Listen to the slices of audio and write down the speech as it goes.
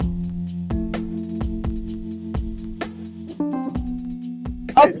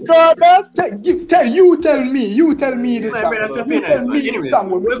You tell me this. My brother, tap in as well. Anyways,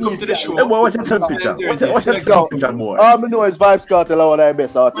 welcome to the show. Hey, boy, watch your temperature. Watch your temperature, boy. I know it's Vibes Cartel or the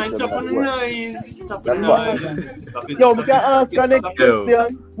best My artist. top on the noise. Top on the noise. Stop it. Yo, we can ask a next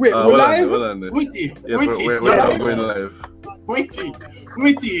question. Wait, we live? Hold on. Witty. We're now going live. Witty.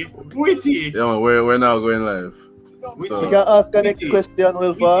 Yeah, man, we're now going live. We can ask a next question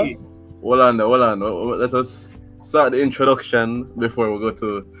real fast. Hold on. Let us start the introduction before we go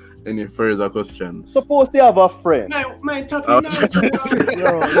to any further questions. Suppose they have a friend. My top on the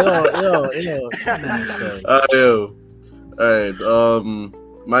noise. Yo. Alright,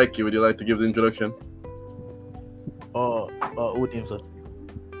 Mikey, would you like to give the introduction? Who names it?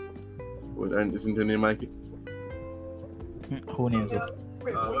 Isn't your name Mikey? Who names it?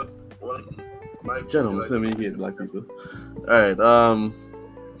 Mike, gentlemen, let me hate black people. Alright,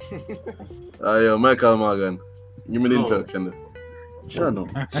 yo, Michael Morgan, give me the introduction. Jahknow,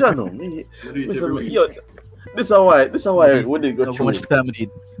 yo, this is why we did go How much time we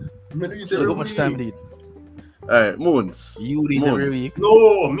need? Alright, Moons. You read every week.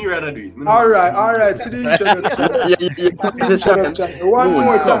 No, me rather do it. Alright, so the introduction.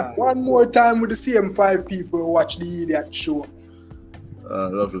 One more time with the same 5 people watch the Idiot show.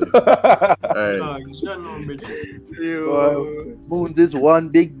 Lovely. Alright. Moons is one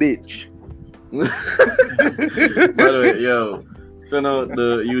big bitch. By the way, yo, send out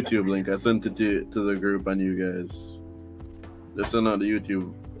the YouTube link. I sent it to the group and you guys. Just send out the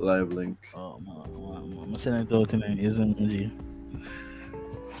YouTube live link. I'm sending it out tonight. Isn't it?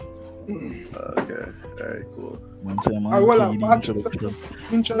 Okay. Alright, cool.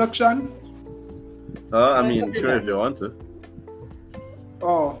 Introduction? I mean, sure, if you want to.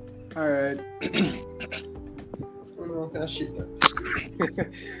 Oh, alright.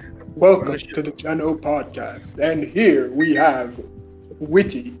 Welcome to the Jahknow podcast. And here we have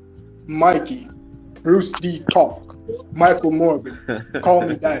Witty, Mikey, Bruce D. Talk, Michael Morgan, Call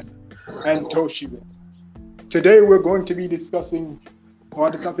Me Daddy, and Toshio. Today we're going to be discussing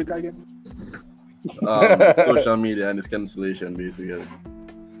what the topic again? Social media and its cancellation, basically.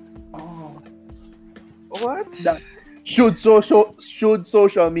 Oh. What? Should social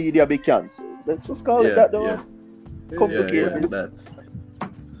media be cancelled? Let's just call it that, though. Yeah. Complicated. That.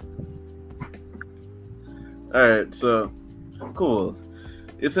 Alright, so cool.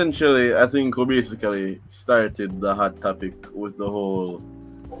 Essentially, I think we basically started the hot topic with the whole,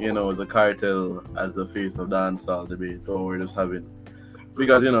 the cartel as the face of dancehall debate, or we're just having,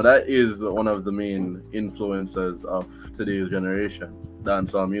 because that is one of the main influencers of today's generation,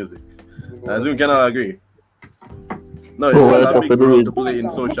 dancehall music. As you can all agree. No, it's a big role to play in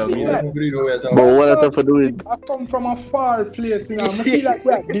social media. But what have to do with? I come from a far place, I feel like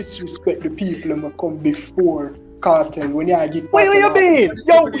we disrespect the people and come before cartel when you get. Wait, you mean?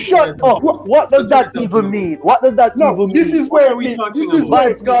 Yo, shut up! What does that even mean? What does that even mean? This is where we. This is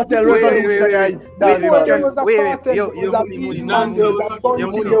why Vibes Cartel revolutionized. I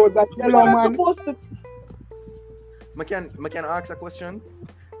can ask a question?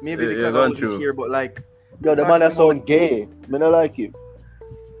 Maybe Yeah, because I wasn't here, but like. Yo, the man that sound gay. Me not like you.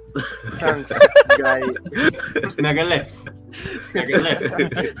 Thanks, guy. Naga left.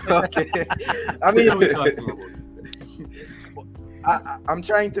 Okay. I mean, I'm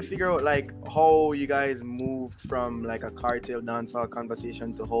trying to figure out like how you guys moved from like a cartel dancehall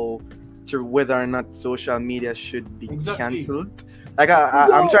conversation to whether or not social media should be cancelled. Like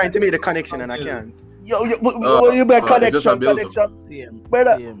I'm trying to make the connection and I can't. Yo, you make connection.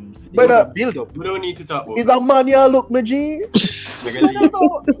 Better build up. We don't need to talk about is a man you look me G.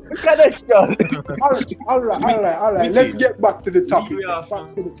 Connection. All right. Let's get back to the topic.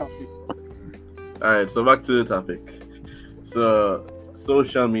 Alright, so back to the topic. So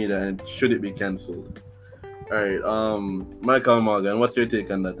social media and should it be cancelled? Alright, Michael Morgan, what's your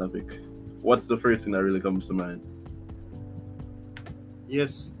take on that topic? What's the first thing that really comes to mind?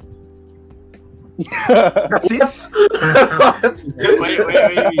 Yes. Yes. Wait. I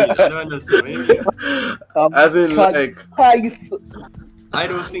don't understand. As in, like, I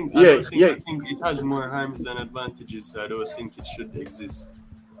think it has more harms than advantages, so I don't think it should exist.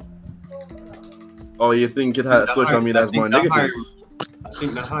 Oh, you think it has social media has more negatives? I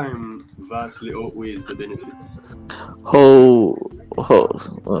think the harm vastly outweighs the benefits. Oh,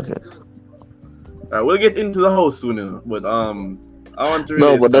 okay. Alright, we'll get into the house soon, but I want to.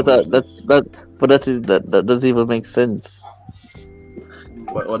 No, but that doesn't even make sense.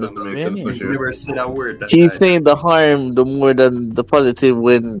 What doesn't make sense for You sure? never said a word. He's saying the harm the more than the positive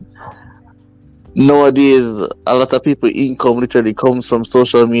when nowadays a lot of people income literally comes from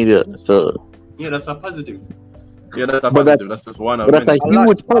social media. So yeah, that's a positive. Yeah, that's a But positive. That's just one of But that's a many.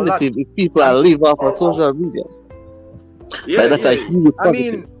 huge positive if people are live off of social media. Yeah, Like, that's a huge I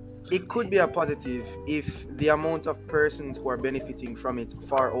positive. mean, it could be a positive if the amount of persons who are benefiting from it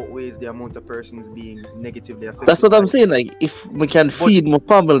far outweighs the amount of persons being negatively affected. That's what I'm by it. saying. Like, if we can feed my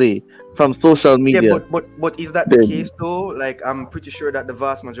family from social Yeah, media, but is that the then- case though? Like, I'm pretty sure that the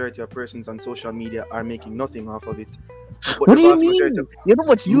vast majority of persons on social media are making nothing off of it. But what the do you vast mean? majority of- You know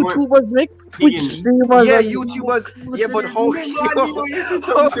what More- YouTubers make? Twitch Higgins. streamers. Yeah, and- YouTubers. Yeah, but There's how? no value, yes, it's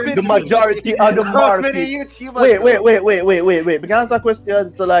how some many- sense. The majority of the How market. many YouTubers? Wait. Because answer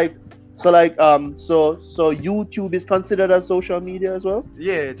question. So YouTube is considered as social media as well.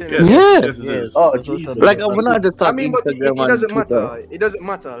 Yeah, tell me. Yes, Yeah. yes, it Yes. is. Oh, Social Jesus. media. Like, we're not just I talking mean, but it Instagram and doesn't Twitter. matter. It doesn't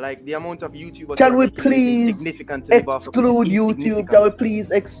matter. Like the amount of YouTubers. Can who are we making it please insignificant to live off of it is Exclude YouTube. insignificant. Can we please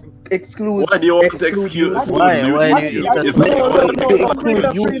exclude? Why do you want to exclude excuse? YouTube? Why do you- If- if- No,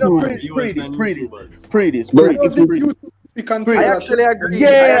 Pretty. But If does you- YouTube be considered I as actually agree.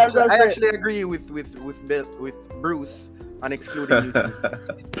 Yeah, I actually agree with Bruce on excluding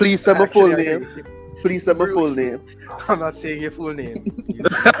YouTube. Please say I my full actually name. agree. Please say my Bruce. full name. I'm not saying your full name.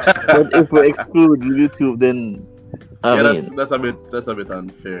 But if we exclude YouTube, then I Yeah, mean, that's a bit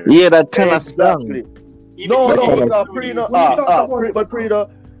unfair. yeah, that kind of strong. Exactly. Even if you Pretty include no,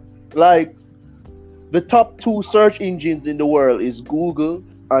 like the top two search engines in the world is Google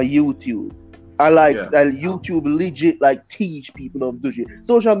and YouTube. I like Yeah. that YouTube legit like teach people how to do shit.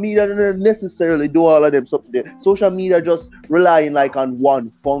 Social media don't necessarily do all of them something there. Social media just relying like on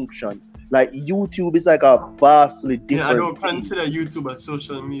one function. Like YouTube is like a vastly different. Yeah, I don't thing. consider YouTube as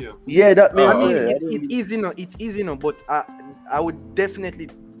social media. Yeah, that makes I mean, sense. it is, but I would definitely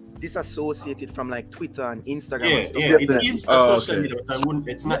disassociate it from like Twitter and Instagram Yeah, and stuff. yeah, like it that. is a Oh, social okay. media, but I wouldn't.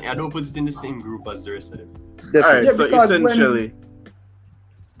 It's not. I don't put it in the same group as the rest of them. All Definitely. right, Yeah, so because when- essentially,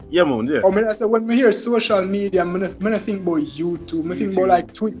 yeah, man, yeah. I say when we hear social media, I think about YouTube. I think about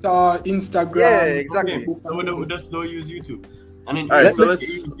like Twitter, Instagram. Yeah, exactly. Okay, so we just don't use YouTube. And then All right, so let's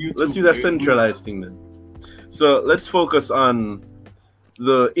let's YouTube, use a there is centralized thing then. So let's focus on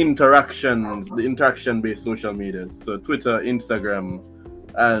the interaction-based social media. So Twitter, Instagram,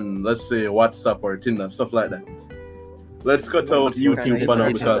 and let's say WhatsApp or Tinder, stuff like that. Let's cut out YouTube for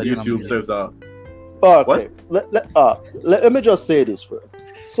now because YouTube serves a Okay. Let me just say this first.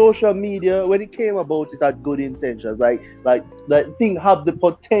 Social media, when it came about, it had good intentions. Like that thing have the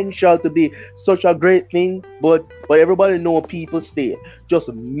potential to be such a great thing, but everybody know people stay. Just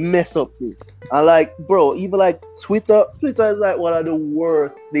mess up things. And like, bro, even like Twitter is like one of the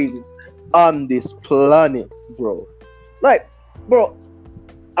worst things on this planet, bro. Like, bro,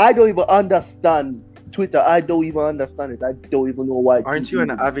 I don't even understand Twitter. I don't even understand it. I don't even know why. Aren't you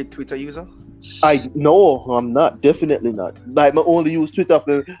an avid Twitter user? No, I'm not. Definitely not. Like, I only use Twitter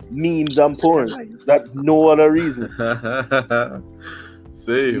for memes and porn. That's no other reason.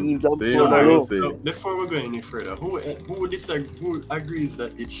 same. Memes and Same. porn I alone. would say. So before we go any further, who agrees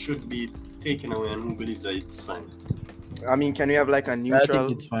that it should be taken away and who believes that it's fine? I mean, can we have like a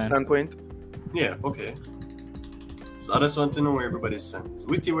neutral it's fine. standpoint? Yeah, okay. So I just want to know where everybody stands.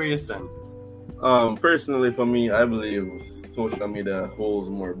 Witty, where you stand? Personally, for me, I believe social media holds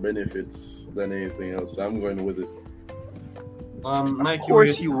more benefits than anything else. So I'm going with it. Mike, Of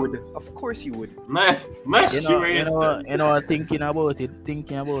course you would. Of course you would. Mike, You where you stand? know, thinking about it.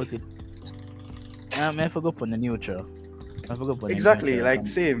 I forgot on the neutral. I forgot on the Exactly, neutral. like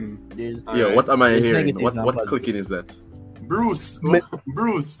same. There's Yeah, Alright. what am I It's hearing? negatives and What positives. clicking is that? Bruce, Me-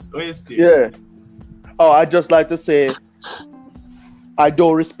 Bruce, where you stay? Yeah. Oh, I just like to say, I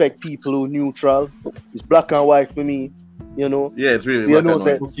don't respect people who neutral. It's black and white for me, you know. Yeah, it's really See, you black know and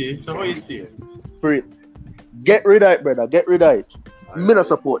what white. Okay, so where you stay? Free. Get rid of it, brother. Get rid of it. Me not Alright.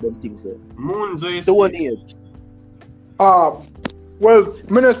 support them things there. Moons, where you The one stay? here. Well,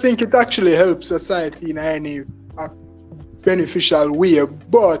 I don't think it actually helps society in any beneficial way,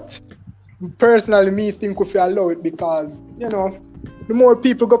 but personally, me think if you allow it because, you know, the more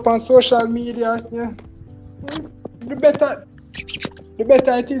people go on social media, yeah, the better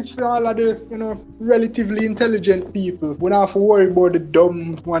it is for all of the, you know, relatively intelligent people. We don't have to worry about the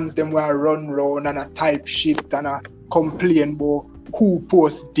dumb ones them where run round and a type shit and a complain about who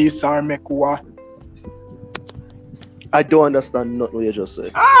posts this or make what. I don't understand nothing what you just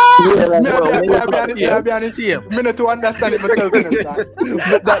said. I'll be honest. See I'm not to understand it myself.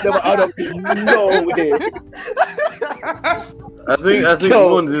 That never add up. No way. I think Yo.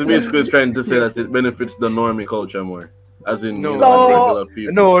 Moons is basically trying to say that it benefits the normie culture more. As in, No. you know, regular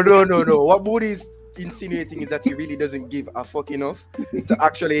people. No. What Budi is insinuating is that he really doesn't give a fuck enough to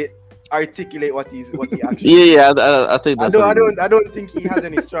actually articulate what he actually. Yeah, I think I that's. don't think he has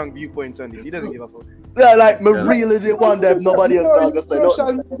any strong viewpoints on this. He doesn't give a fuck. Yeah, like me really didn't wonder if nobody else don't gonna use say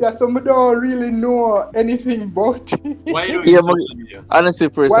social nothing. media, so I don't really know anything about it. Why you don't Yeah, use but social media? honestly,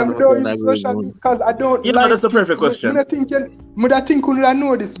 Why personally, I I don't can use agree with social media? Moons. Because I don't You know, like that's a it. perfect question. I think I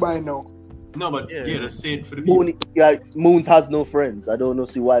know this by now. No, but yeah, let's say it for the Moon, people. yeah, Moons has no friends. I don't know.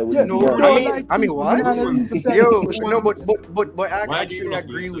 See why would Yeah, he No, be I honest? don't like I mean, it. what? I don't have to say Yo, social no, media. but I Why do you actually not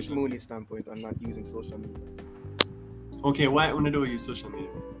agree use with social Mooney's standpoint on not using social media. Okay, why don't you use social media?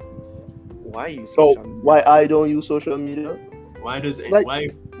 Why use So social media? why I don't use social media? Why does Like- why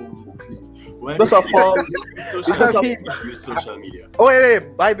That's do a people form. use social media? Oh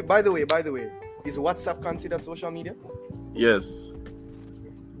wait. By the way, is WhatsApp considered social media? Yes.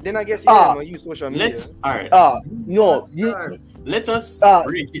 Then I guess Ah. I'm gonna use social media. Alright. No, Let us Ah.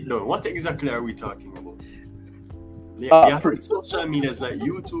 break it down. What exactly are we talking about? Ah, You have social medias like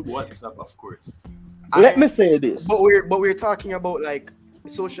YouTube, WhatsApp, of course. let me say this. But we're talking about like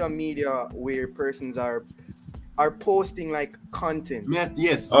social media where persons are posting like content.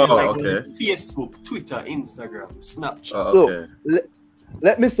 Yes, Oh, like okay. Facebook, Twitter, Instagram, Snapchat. Oh, okay.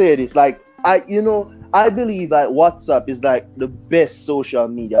 Let me say this. Like I believe that WhatsApp is like the best social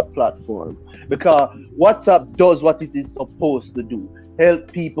media platform because WhatsApp does what it is supposed to do.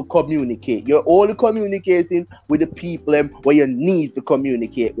 Help people communicate. You're only communicating with the people where you need to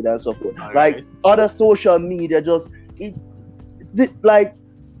communicate with and so forth. Like other social media like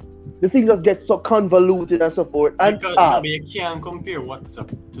the thing just gets so convoluted and so forth. And Because you can't compare WhatsApp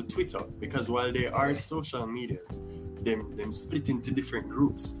to Twitter because while they are social medias, them split into different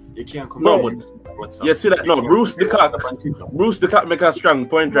groups. You can't compare WhatsApp. You see that? No, Bruce the Cock make a strong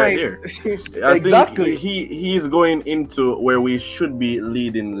point right there. I Exactly. think he's going into where we should be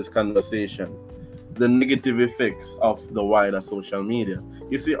leading this conversation. The negative effects of the wider social media.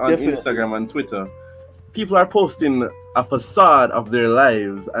 You see on Definitely. Instagram and Twitter, people are posting a facade of their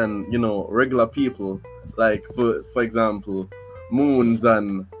lives and regular people, like for example Moons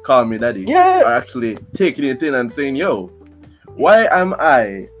and Call Me Daddy are actually taking it in and saying, yo, why am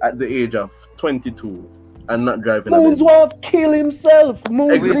I at the age of 22 and not driving Moons a Benz? wants to kill himself.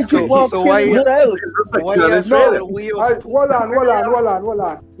 Moons Exactly. wants to So kill why- himself. Hold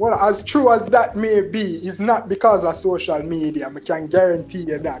on. As true as that may be, it's not because of social media. I can guarantee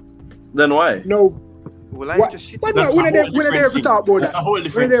you that. Then why? No. Well, I just shit. But That's no, a we're whole there different to thing. talk about That's that. a whole We're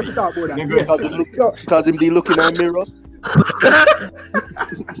different there thing. to talk about that. Yeah. Because him be looking in the mirror.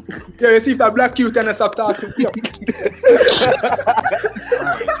 Yeah, you see if that black cute and stop talking. Yeah.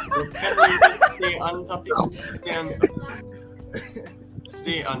 Alright, so can we just stay on topic?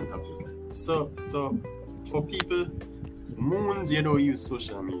 Stay on topic. So for people, Moons, you don't use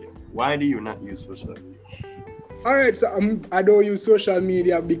social media. Why do you not use social media? Alright, so I don't use social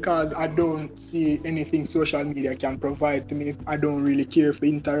media because I don't see anything social media can provide to me. I don't really care to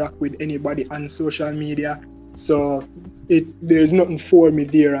interact with anybody on social media. So there's nothing for me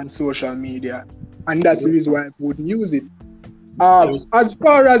there on social media. And that's the reason why I wouldn't use it. As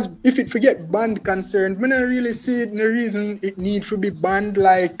far as if it forget banned concerned, I don't really see the reason it need to be banned.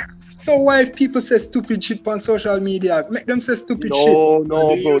 Like, so why people say stupid shit on social media? Make them say stupid shit. No, Do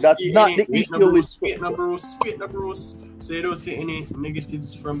bro, you that's see not any- the wait, issue with. Wait, no, Bruce. So you don't see any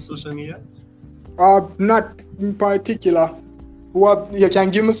negatives from social media? Not in particular. What you can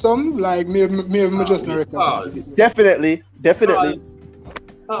give me some? Like me just not recognize it. Definitely.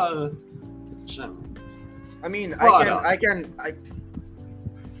 I mean, Father. I can.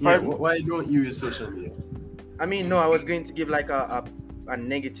 Yeah, why don't you use social media? I mean, no, I was going to give like a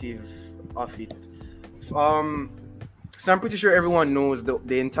negative of it. So I'm pretty sure everyone knows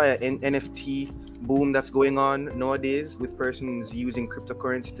the entire NFT boom that's going on nowadays with persons using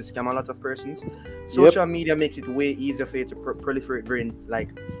cryptocurrency to scam a lot of persons. Social media makes it way easier for you to proliferate very like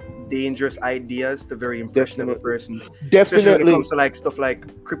dangerous ideas to very impressionable persons. Especially when it comes to like stuff like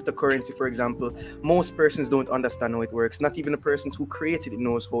cryptocurrency, for example. Most persons don't understand how it works. Not even the persons who created it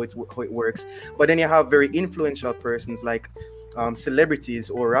knows how it works. But then you have very influential persons like celebrities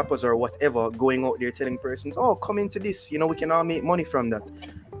or rappers or whatever going out there telling persons, oh, come into this, we can all make money from that.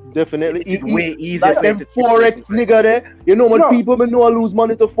 Definitely. It's way easier like them Forex nigga there. You know when people know lose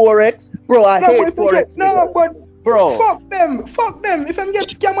money to Forex? Bro, I hate Forex. Bro. Fuck them. If I'm get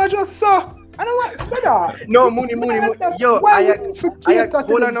scammed, I just saw. I don't want brother. No, Mooney. Yo,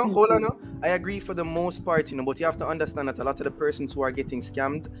 hold on. I agree for the most part, but you have to understand that a lot of the persons who are getting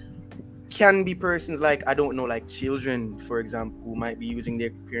scammed can be persons like, I don't know, like children, for example, who might be using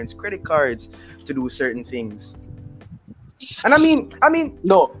their parents' credit cards to do certain things. And I mean,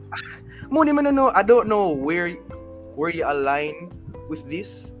 no, Mooney, no, I don't know where you align with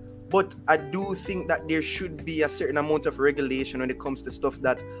this, But I do think that there should be a certain amount of regulation when it comes to stuff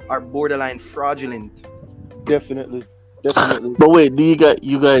that are borderline fraudulent. Definitely. Definitely. But wait, do you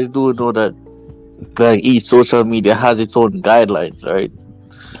guys do know that like each social media has its own guidelines, right?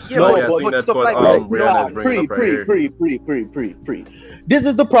 Yeah, No, I but think that's stuff what like Brianna is bringing up right here. Pre. This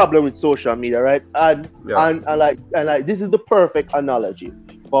is the problem with social media, right? And like this is the perfect analogy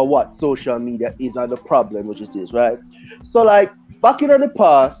for what social media is and the problem which it is, right? So like back in the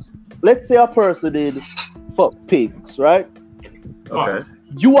past, let's say a person did fuck pigs, right? Okay.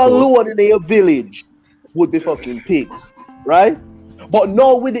 You alone in your village would be fucking pigs, right? But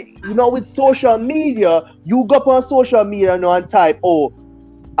now with with social media, you go up on social media now and type, oh,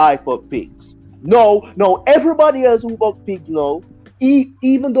 I fuck pigs. No, everybody else who fuck pigs now,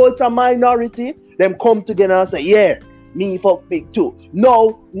 even though it's a minority, them come together and say, yeah, me fuck pig too.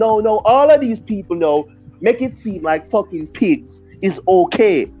 No, all of these people now make it seem like fucking pigs is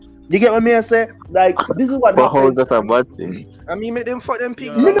okay. You get what I mean? I say, like, this is what But how is happens. that a bad thing? I mean, make them fuck them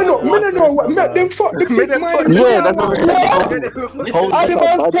pigs. No, make them fuck the Make pig, them man. fuck Yeah, that's what I'm saying. Listen, How is that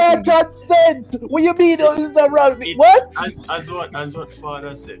a Animals bad can't thing? consent. What you mean? Yes. Is that wrong? it- What? as what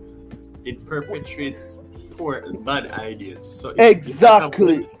father said, it perpetuates poor bad ideas. So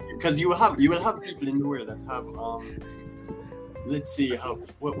Exactly. because you will have people in the world that have let's say have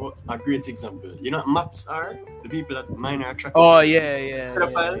what a great example. You know what maps are? The people that minor attracted. Oh yeah.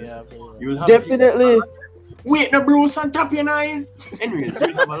 Pedophiles. You will have Definitely. people, wait, the Bruce and tap your eyes. Anyways,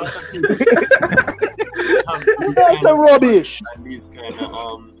 you'll have a lot of people have these That's kind the of rubbish. and these kind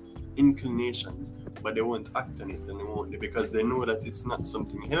of inclinations, but they won't act on it, and they won't because they know that it's not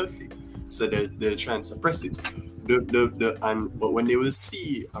something healthy, so they'll try and suppress it. But when they will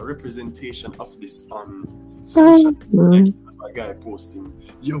see a representation of this on social, like a guy posting,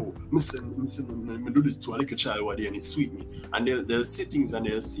 yo, me do this to a little child one day and it sweet me, and they'll see things and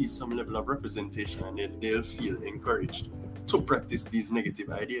they'll see some level of representation and they'll feel encouraged to practice these negative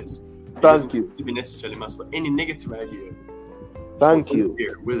ideas. It doesn't you. have to be necessarily mass, but any negative idea Thank you.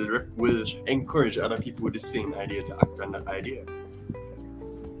 will encourage other people with the same idea to act on that idea.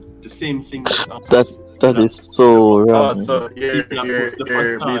 The same thing with That is so wrong. So you're people that post the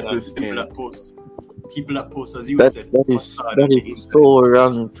facade and basically people that post, as you That said, that is so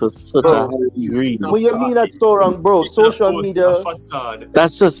wrong to such a Bro, high degree. stop What you mean that's so wrong, bro? People that Social post media. a facade.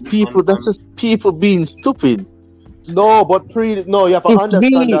 That's just people. That's just people being stupid. No, but you have to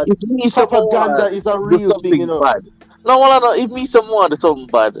understand that If me someone propaganda is a do real something thing, you know. bad. No. If me someone do something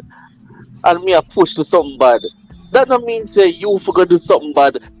bad, and me a push to something bad, that don't mean say you forgot do something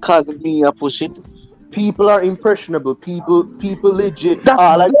bad cause me a push it. People are impressionable. People legit.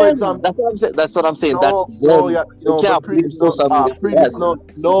 That's Like for them. example. That's what I'm saying. That's what I'm saying. No, That's no, them. yeah, You no, can't but blame social media.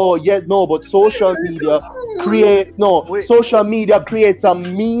 but social media social media creates a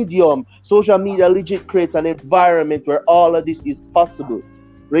medium. Social media legit creates an environment where all of this is possible.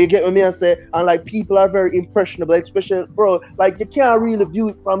 Right, you get what I say? And like people are very impressionable, especially bro, like you can't really view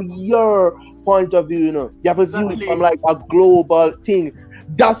it from your point of view, you know. You have to view it from like a global thing.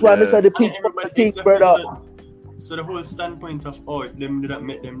 That's why I say the And people everybody think, exactly brother. so the whole standpoint of if them do that,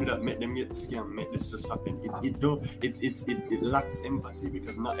 make them get scammed, make this just happen. It lacks empathy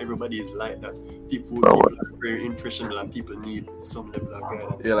because not everybody is like that. People are very impressionable and people need some level of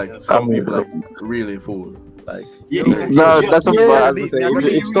guidance. Yeah, like some people like really fool. Like yeah, exactly. No, that's not Yeah, bad. be-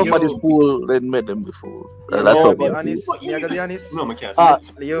 If somebody's fool, then make them be fool. That's No, what be I'm honest. What Me, I you- gotta be honest. No, I can't Ah,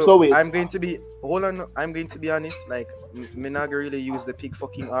 say it. Yo, So wait. I'm going to be honest. Like, me not gonna really use the pig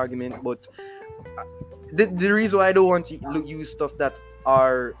fucking argument, but the reason why I don't want to use stuff that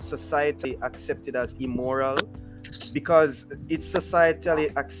are societally accepted as immoral, because it's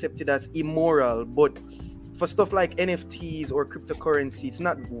societally accepted as immoral, but for stuff like NFTs or cryptocurrency, it's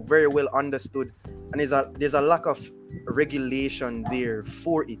not very well understood, and there's a lack of regulation there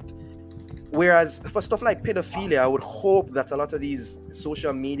for it. Whereas for stuff like pedophilia, I would hope that a lot of these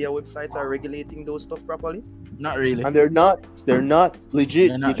social media websites are regulating those stuff properly. Not really. And they're not legit.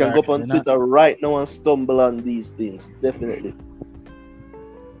 They're not, You can go up on they're not. Twitter right now and stumble on these things. Definitely.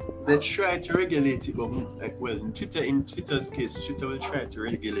 They try to regulate it, but in Twitter's case, Twitter will try to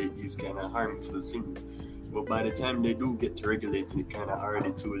regulate these kind of harmful things. But by the time they do get to regulate it, kind of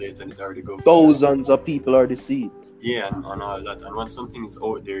already too late and it already go. Thousands of people are deceived. Yeah, and all that. And once something is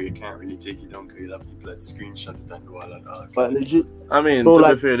out there, you can't really take it down because you'll have people that screenshot it and do all that. But legit, I mean, So, to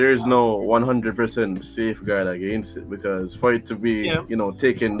like- be fair, there is no 100% safeguard against it because for it to be,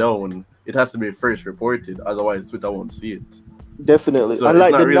 taken down, it has to be first reported. Otherwise, Twitter won't see it. definitely. So And it's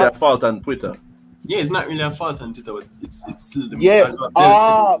like not the really a not, fault on Twitter. Yeah, it's not really a fault on Twitter, but it's still the Yeah, as what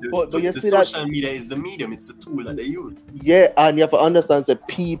Bill said, but you the see that, social media is the medium, it's the tool that they use. yeah, and you have to understand that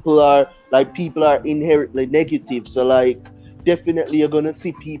people are inherently negative. So like definitely you're gonna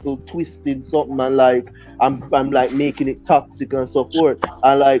see people twisting something and like I'm like making it toxic and so forth.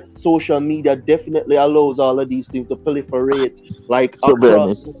 And like social media definitely allows all of these things to proliferate like So be across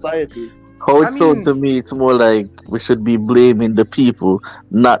honest. society. How I it sounds to mean, me, it's more like we should be blaming the people,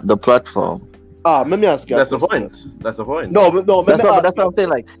 not the platform. Let me ask you a That's the question. point. That's the point. No, but no, let That's me what ask I'm saying.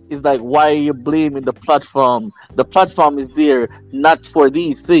 Like, it's like, why are you blaming the platform? The platform is there not for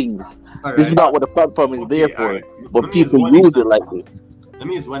these things. All This is right. not what the platform is there Okay, all for. right. But Let me use people one use it example. like this. Let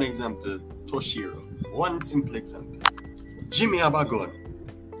me use one example. Toshiro. One simple example. Jimmy have a gun.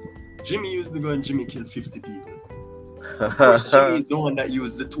 Jimmy used the gun. Jimmy killed 50 people. Of course, Jimmy is the one that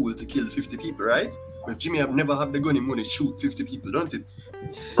used the tool to kill 50 people, right? But if Jimmy have never had the gun, he would shoot 50 people, don't it?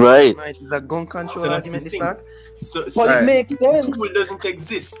 Right. Is a gun control So that's the argument this thing. start? So But it Alright. makes if sense. the tool doesn't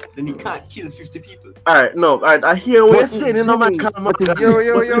exist, then he can't kill 50 people. Alright, no, alright, I hear what you're But saying, you know, my Jimmy, Yo, yo,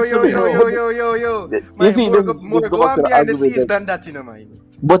 yo, yo, yo, yo, yo, yo, yo. You see, More this go goes on to the behind the argument scenes that- than that, you know, man.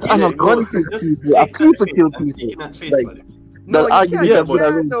 But Yeah, I'm a yeah, gun no, kill Just people. A take that people face. kill I'm people. speaking at face Like, value. No, the you argument can't. Yeah, has You been but-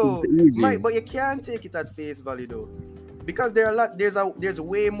 around can't though. since Mike, ages. but you can't take it at face value though, because there are a lot. There's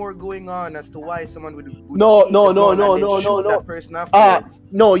way more going on as to why someone would No, take no, the no, gun no, and then no, shoot no, no. that person afterwards.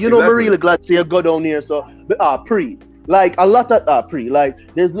 No, you know, I'm Exactly. really glad to see you go down here. So, pre, like a lot of like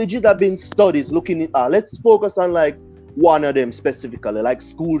there's legit have been studies looking at. Let's focus on like one of them specifically, like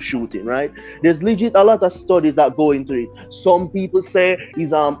school shooting, right? There's legit a lot of studies that go into it. Some people say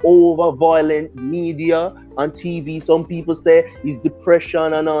is over violent media on TV. Some people say is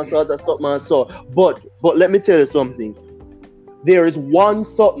depression and all sort of stuff, man. So, but let me tell you something. There is one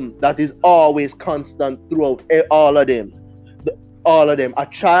something that is always constant throughout all of them. All of them. A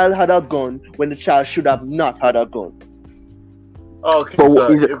child had a gun when the child should have not had a gun. Okay, But so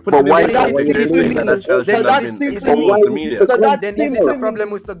is it- you put but it in why- the why- context, you're saying that that child then should that have is- been is it- exposed to media. Then is it the problem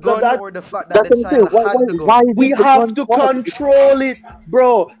with the gun that- or the fact that That's the what I'm saying. child had the gun? Why is We it the have gun to fault? control it,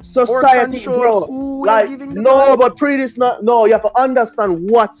 bro. Society, control bro. who we are Like, giving the no, gun? but pretty not. No, you have to understand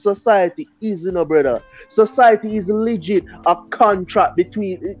what society is, you know, brother. Society is legit a contract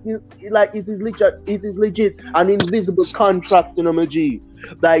between, it is legit an invisible contract, you know, my G.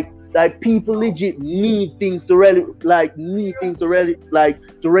 Like people legit need things to regulate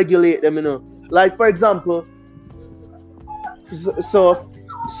them, you know. Like for example, so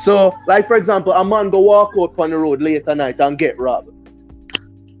like for example, a man go walk out on the road late at night and get robbed.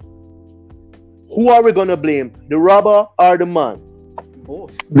 Who are we gonna blame? The robber or the man?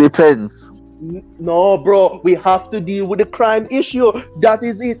 Both. Depends. No, bro, we have to deal with the crime issue. That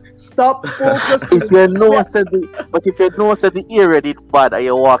is it. Stop focusing. If you know said the area did bad and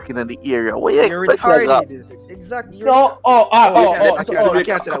you're walking in the area, what you You're expect like that? retarded. Exactly. No, I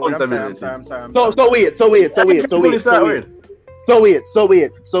can't say that word. I'm sorry. I'm sorry. So wait.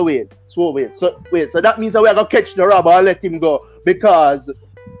 So that means that we're gonna catch the robber and let him go because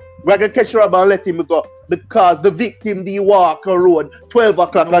we're gonna catch the robber and let him go because the victim did walk a road 12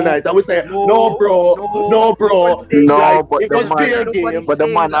 o'clock at night and we say no bro. No, but It was fair the game. man, but the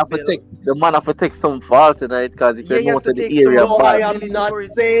man have to take some fault tonight because if Yeah, you you know have to said the take some area No, I bad, am not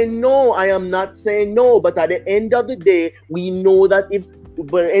saying no. I am not saying no. But at the end of the day, we know that if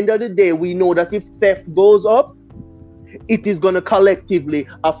theft goes up, it is going to collectively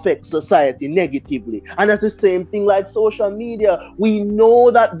affect society negatively. And that's the same thing like social media. We know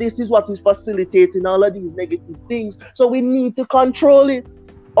that this is what is facilitating all of these negative things. So we need to control it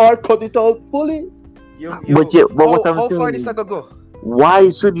or cut it out fully. But what I'm how far saying this is- I go? why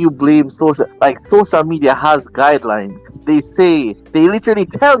should you blame social media has guidelines. They literally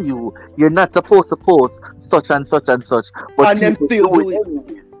tell you you're not supposed to post such and such and such, but And them people still do do it it.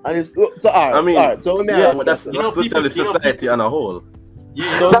 anyway. And it's all right. So let me Yeah, ask but that's you. You know, totally people- society on a whole.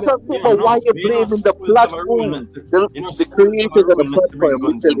 Yeah, So That's what I'm saying, but why you blaming the platform? The creators of the platform,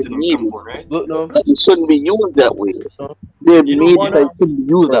 guns which into are them media. compound, right? Look, no. That it shouldn't be used that way. They You know made what? it that it shouldn't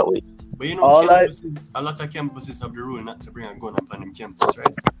be used that way. But you know, All I- a lot of campuses have the rule not to bring a gun upon them campus,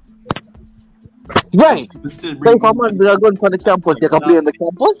 right? Right. People still So bring if a man bring a gun from the campus, they can blame the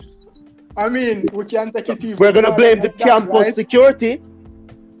campus? I mean, we can't take it. We're gonna blame the campus security.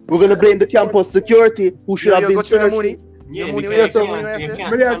 We're gonna blame the campus security who should have been go through the searching. money. Yeah, Your money because will you say-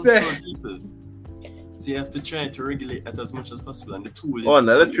 can't Money will say. control people. So you have to try to regulate that as much as possible, and the tool is. Oh,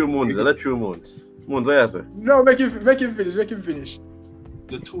 no, let you moons. Moons, what you say? No, make him finish.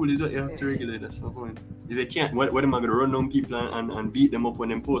 the tool is what you have to regulate. That's my point. If they can't, what am I gonna run down people and beat them up when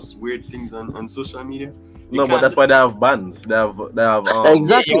they post weird things on social media? No, but that's why they have bans. They have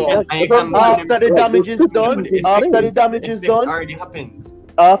Exactly. After the damage is done, after the damage is done, already happens.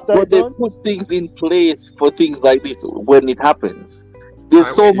 after But it's they done, put things in place for things like this when it happens. There's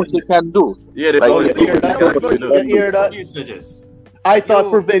so much you can do. Yeah, they Like, always you hear that? You hear What that? do you suggest? I thought Yo.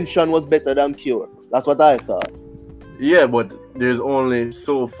 prevention was better than cure. That's what I thought. Yeah, but there's only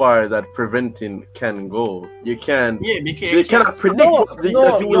so far that preventing can go. You can't. Yeah, because They cannot predict what the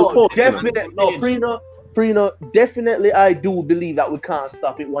No, people post. definitely, no, Prino, definitely, I do believe that we can't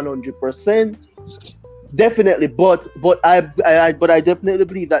stop it 100%. Definitely, but I definitely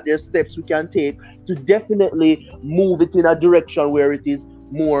believe that there's steps we can take to definitely move it in a direction where it is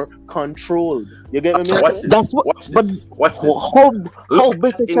more controlled. You get me? Watch this. That's what. Watch But this. Watch this. how Look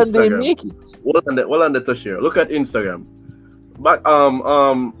better at can they Instagram. make it? Well on the touch here. Look at Instagram. Back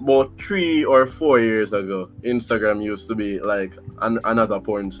about 3 or 4 years ago, Instagram used to be like another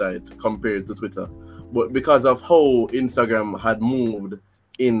porn site compared to Twitter. But because of how Instagram had moved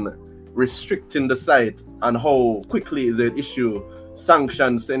in restricting the site and how quickly they issue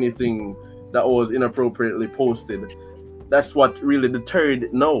sanctions to anything that was inappropriately posted, that's what really deterred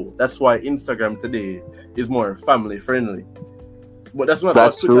it now. That's why Instagram today is more family friendly. But that's not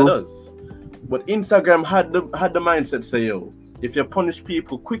That's what Twitter true. does. But Instagram had the mindset say, yo, if you punish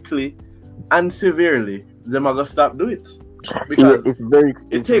people quickly and severely, them are gonna stop do it. Yeah, Because it's very. it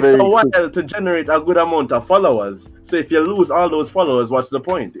It's takes very a while quick. to generate a good amount of followers. So if you lose all those followers, what's the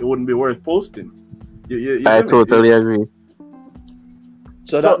point? It wouldn't be worth posting. You I get me? totally agree.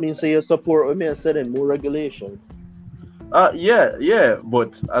 So that means that you support what me said and more regulation. Yeah,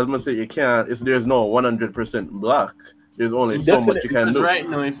 but as I say, you can't. There's no 100% black. There's only so much you can Because do. right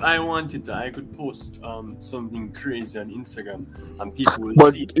now, if I wanted to, I could post something crazy on Instagram, and people will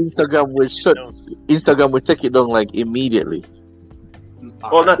But see it. Instagram will shut. Instagram will take it down like immediately.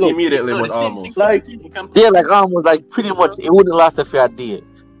 Well, not Look, immediately, No, the but same almost. thing, Like- you can post Yeah, like something. almost like pretty So- much. It wouldn't last a fair day.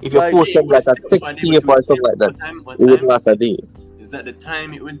 If you Like, post Yeah, something like a it would sex still tape fine, or something like that, what it wouldn't I'm last a day. is that the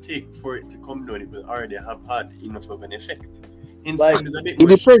time it would take for it to come down, it will already have had enough of an effect. Instagram Like, is a bit It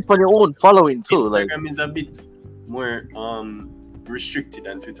more depends on your own following too. Like, Instagram is a bit more restricted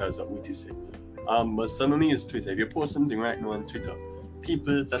than Twitter, as what Witty said. But some of me use Twitter. If you post something right now on Twitter,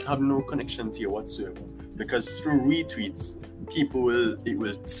 people that have no connection to you whatsoever, because through retweets, it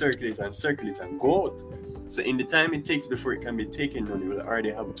will circulate and go out. So in the time it takes before it can be taken down, it will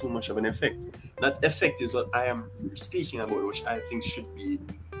already have too much of an effect. That effect is what I am speaking about, which I think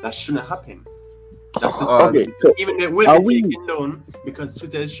that shouldn't happen. That's the okay, so even they will are be we- taken down because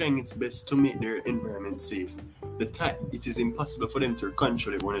Twitter is trying its best to make their environment safe. The time it is impossible for them to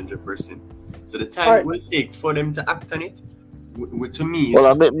control it 100%. So the time it will take for them to act on it, to me, is well,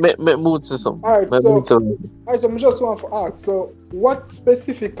 I move to some. Alright, Make so- move to- Alright, so I just want to ask, so what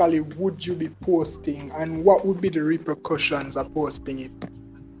specifically would you be posting and what would be the repercussions of posting it?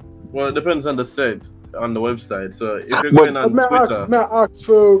 Well, it depends on the site, on the website. So if you're But- going on May Twitter, I ask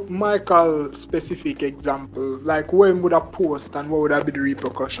for Michael specific example, like when would I post and what would that be the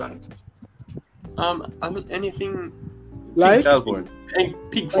repercussions? I mean anything Like, child porn.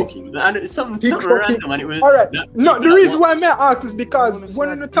 pig fucking. And something Pig fucking. random and it will alright, that no, people the that reason want- why I ask is because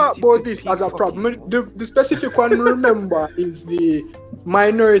when you talk about this as a problem, the specific one remember is the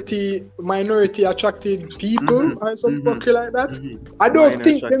minority attracted people or something like that. Mhm. I don't Minor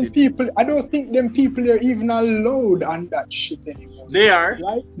think them attracted. people are even allowed on that shit anymore. They are.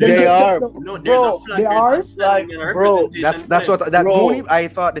 Like, They are. No, there's Bro, a flag, they there's are, a standing like, and a bro, representation. That's for them. what that Bro. Mooney, I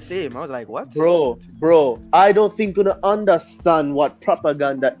thought the same. I was like, what? Bro, I don't think you understand what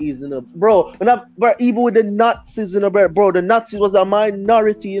propaganda is, you know, bro. But even with the Nazis, you know, bro, the Nazis was a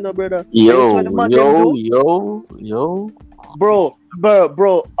minority, you know, brother. And you see what the man them do? Yo. Bro,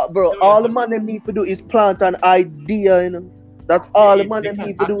 So, all so- the man them need to do is plant an idea, you know. That's all the man them Because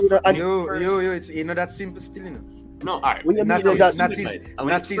need to do, you know. at And Yo, it's that simple still, you know. No, alright. What you mean Nazis, that simplified. And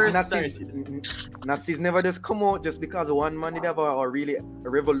when it first started, Nazis never just come out just because one man did have a really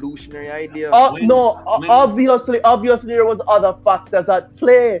revolutionary idea. When- no, when- obviously there was other factors at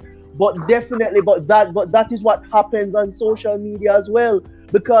play, but definitely, but that is what happens on social media as well.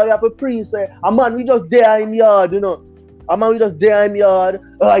 Because you have a priest say, a man we just there in yard, you know. A man we just there in yard,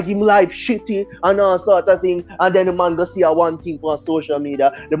 like him life shitty and all sort of thing, and then the man go see a one thing on social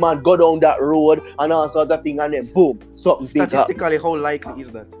media, the man go down that road and all sort of thing, and then boom, something big happen. Statistically, how likely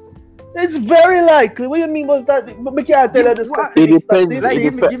is that? It's very likely. What you mean was that? But we can't tell you the What? It depends. statistics. Like, It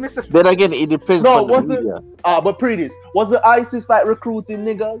give depends. me some. Then again, it depends No, on the what's the- media. But pretty, was the ISIS like recruiting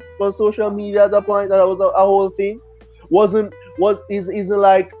niggas on social media at the point that was a whole thing? Wasn't is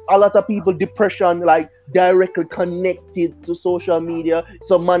like a lot of people depression like directly connected to social media.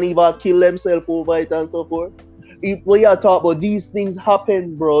 Some man even kill themselves over it and so forth. If we are talking about these things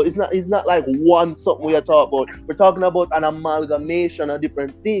happen, bro, it's not like one something we are talking about. We're talking about an amalgamation of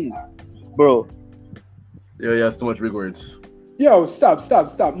different things, bro. Yeah, that's too much big words. Yo, stop.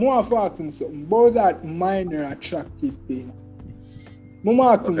 More of asking something about that minor attractive thing.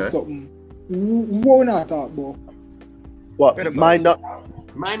 More asking something. What not talk about? What? Minor.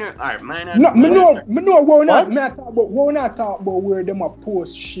 No, me know what not. Me talk about what not talk about where them a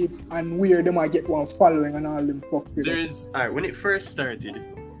post shit and where them a get one following and all them fuck. There's when it first started,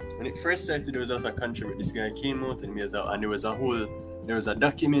 there was a lot of controversy. This guy came out and there was a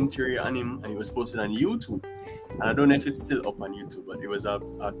documentary on him and it was posted on YouTube. And I don't know if it's still up on YouTube, but it was a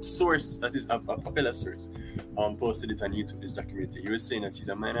source that is a popular source. Posted it on YouTube. This documentary. He was saying that he's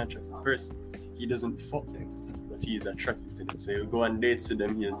a minor attractive person. He doesn't fuck them, but he is attracted to them. So he'll go on dates to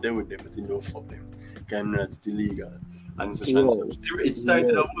them, he'll deal with them, but he don't fuck them. Can not it illegal and such and such. It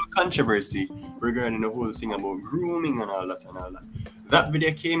started a whole controversy regarding the whole thing about grooming and all that. That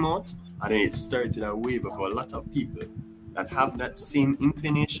video came out and then it started a wave of a lot of people that have that same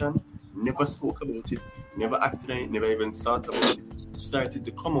inclination, never spoke about it, never acted on it, never even thought about it, started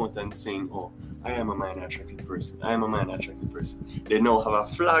to come out and saying, oh, I am a minor attracted person. They now have a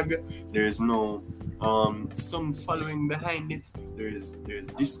flag. There is no some following behind it. There's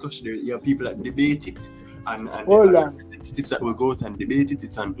discussion. You have people that debate it and representatives that will go out and debate it.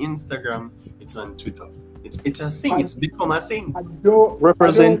 It's on Instagram, it's on Twitter. It's a thing, it's become a thing.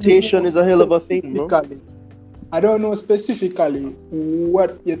 Representation is a hell of a thing, bro. I don't know specifically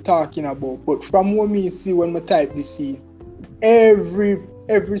what you're talking about, but from what me see when I type this in, every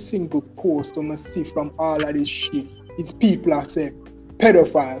single post I see from all of this shit is people are saying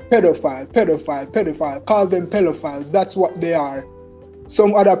pedophile, call them pedophiles, that's what they are.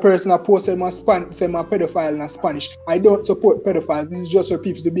 Some other person I posted say my pedophile in Spanish. I don't support pedophiles. This is just for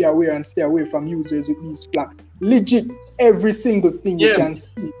people to be aware and stay away from users with these flags. Legit, every single thing you can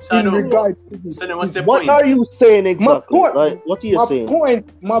see in regards to this. What are you saying exactly? What are you saying?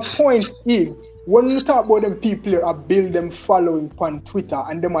 My point is, when you talk about them people here, I build them following on Twitter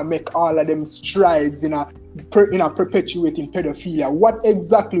and them I make all of them strides in a perpetuating pedophilia. What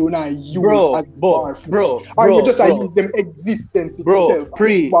exactly when I use as bar for? Or you just use them existence itself?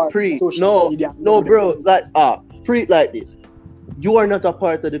 Like this. You are not a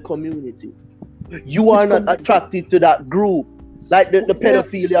part of the community. You are not attracted to that group. Like the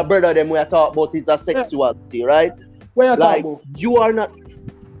pedophilia brother them we are talking about is a sexuality, right? What you talking about? You are not.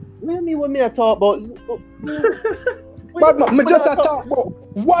 What me I talk about? But me just talk about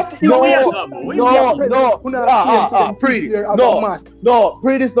what is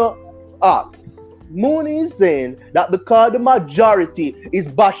Pretty is not. Mooney is saying that because the majority is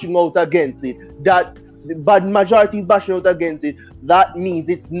bashing out against it, that means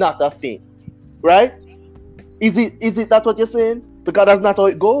it's not a thing, right? Is it that what you're saying? Because that's not how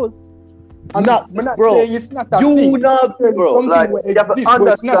it goes. I'm not saying it's not a thing. You have to understand.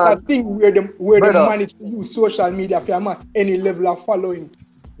 It's not a thing where they manage to use social media for amass any level of following.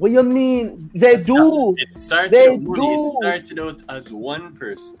 What you mean? They do. It started out as one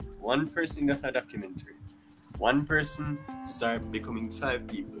person. One person got a documentary. One person started becoming 5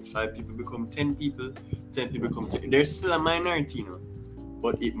 people. 5 people become 10 people. 10 people become 2. There's still a minority, you know.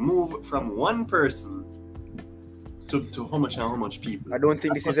 But it moved from one person to how much people. I don't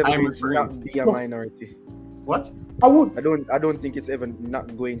think this is ever going to be a minority. What? I don't think it's ever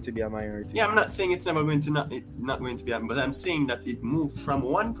not going to be a minority. Yeah, I'm not saying it's never going to not going to be, but I'm saying that it moved from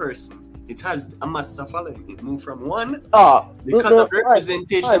one person. It has a master following. It moved from one because of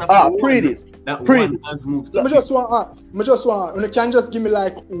representation of one has moved. I just want, you can just give me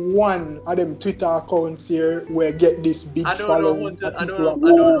like one of them Twitter accounts here where get this big following. I don't know.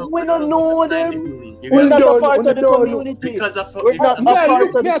 We don't know them. We're not a part of the community. Because of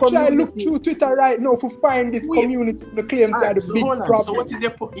try look through Twitter right now to find this community. The claims are the big problem. So what is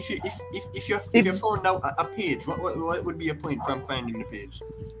your point? If you found out a page, what would be your point from finding the page?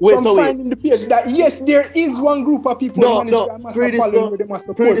 Finding the page that yes, there is one group of people on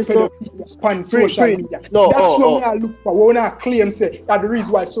social media. That's what I look for. When I claim say that the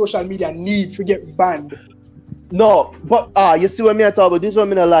reason why social media need to get banned. No, but you see what me I talk about. This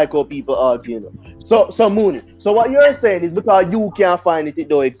one I like how people argue. So Mooney. So what you're saying is because you can't find it, it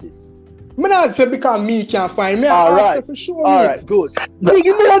don't exist. Me not say because me can't find me. All right, for sure. All right, good.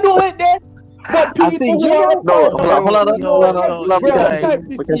 You may not do it there. But people, everything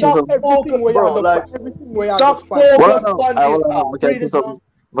where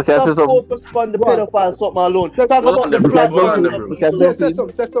you Okay, I say Stop something. focus on the What? pedophile something alone. Talk Hold about on the there, flat bro. Hold on earth there, of bro. Okay, I people. say Say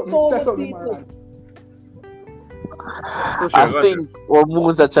something, say something, So say many something, people. man. Go I sure, go think what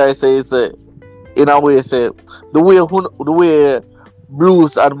Moons are trying to say is, in a way, say the way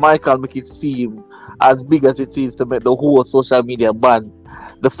Bruce and Michael make it seem as big as it is to make the whole social media ban.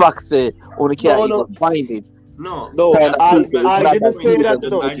 The fact say only can't No, even no, find it. No, no. Kind of that's not treat it. It's I not validated that didn't say point. serious that. to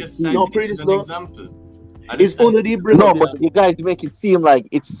No, make I it just seem. no, cited it pretty as an no. example. I It's just only cited the it as an No, Brazilian. but example. you guys make it seem like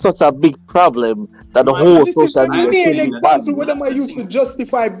it's such a big problem that the No, I'm whole not. This is social an I media am should main be saying that that's example banned. where one them of I the used to things.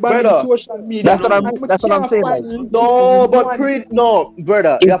 justify banning Brother, social media. That's No, what I'm. no. And we That's what I'm can't saying. Like, find No, literally but one. no,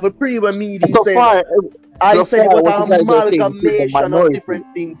 brother. You if, have a pretty when me so saying far, I so said far, it was what you an guys are saying is in the amalgamation of minority. different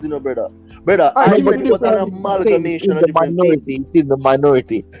things, you know, brother. Brother, I I give But you said a it was an different. you're saying it's amalgamation in of the different things. minority. It's in the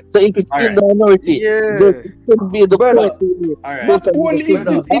minority. So if it's All in right, the minority, there Yeah. shouldn't be the Brother, point where all right. Not social media only is should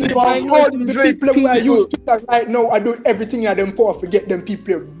be brother, this in banned. the Let me. minority, the 100 people who I use people. Twitter right now are doing everything at them power to get them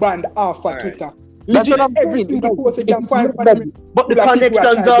people banned off All of right. Twitter. That's what Legit, I'm every saying. single post you If can it's find for them nobody, But the people who are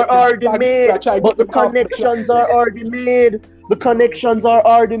connections trying to are get them already flagged, people are made. trying to But get the them off the connections platform. are already made. The connections are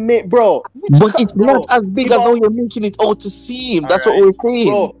already made, bro. but it's not Bro, as big if as I, how you're making it out to seem. All That's what right. we're saying.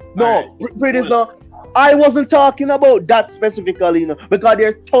 bro, All right. no, pretty Hold no. I wasn't talking about that specifically, you know, because there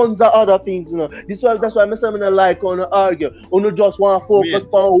are tons of other things, you know. That's why I'm saying like on argue. On just want to focus Wait.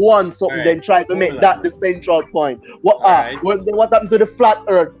 on one something, All then right. try to make Hold that on. the central point. All right. What happened to the flat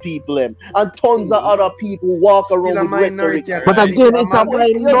earth people them? And tons of Cool. other people walk Still around a with rhetoric minority, All and But right. even if again, you it's a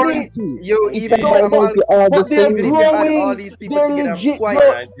amalgamate, you see? minority. yo, It's even a if you minority amal, all the But they're even if same. you add all growing. these people They're together, legit, All quiet. bro.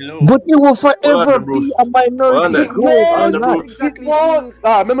 right. Hello. But it will Hold on forever there, be Bruce. a Hold on minority. there. It It Hold on won't. there, That's Bruce. It exactly the won't.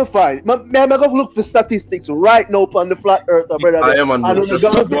 thing. Let me find. I'm gonna go look for statistics right now on the flat earth, brother. I There. am on And the, you're the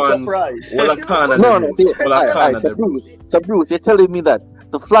gonna first be ones. surprised. Well, a can of the No, no, see, Bruce. Well, a all can right, of so the Bruce. Bruce, you're telling me that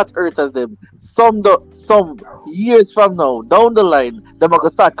the flat earthers, them, some years from now, down the line, them are gonna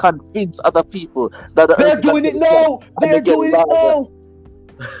start convince other people that the They're earth is doing it actually flat, now. and they They're get doing it larger. now.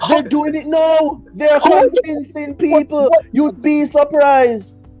 They're doing it now. They're How? convincing What? people. What? You'd be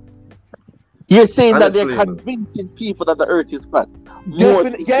surprised. You're saying that they're Honestly, man. convincing people that the earth is flat. More.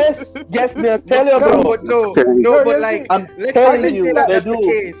 Definitely. Yes, me. I tell you, No, bro. but no, Christ. no, No, but you like, see, I'm let's telling let's say you, that they that's the do.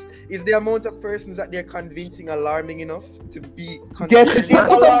 case. Is the amount of persons that they're convincing alarming enough to be Yes, concerned it is That's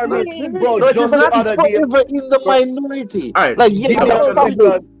about what I'm it? alarming, bro. No, it saying. is Just But the not. it's other day, forever in the bro, minority. All right. Like, yeah, give it's me I a want a you to second.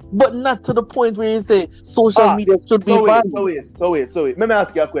 problem, but not to the point where you say social Ah, media should be so wait, banned. Let me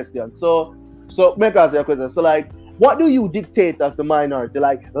ask you a question. So let me ask you a question. So like, what do you dictate as the minority?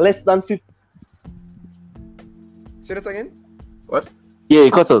 Like less than 50? Say that again. What? Yeah,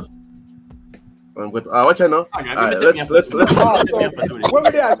 cut out. I'm good. What you know? All right. All right. Let me Let's. take me opportunity. what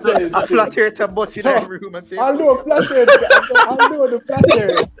would I say? A flat earther bus in a room and say, I know flat earth. I know the flat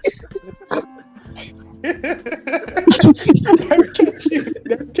earth. Them catch you.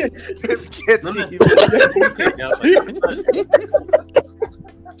 Them catch you. get No, no. you. Let me take me opportunity.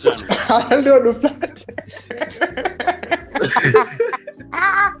 John. I know the flat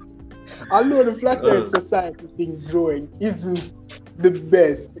I know the flat earth society thing growing isn't the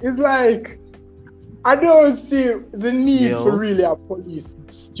best. It's like I don't see the need Yo. for really a police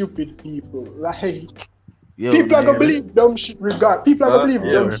stupid people. Like Yo, people are gonna Nair. believe dumb shit regard. People are gonna believe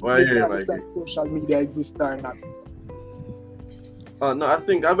Yeah, dumb shit why are you regardless like of social media exists or not. No, I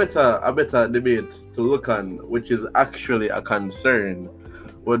think a better debate to look on, which is actually a concern,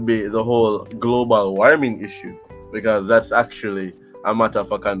 would be the whole global warming issue, because that's actually a matter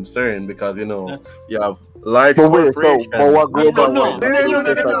for concern. Because That's. you have large But wait, so corporations. but what No, global no, warming? no.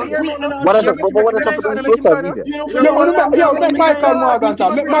 What are Yo, the but what are the can I on make him social talk? media? You know, Make Michael Morgan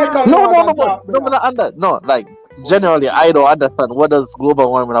talk. Make Michael No, Morgan but talk. no, but I no, like generally, I don't understand what does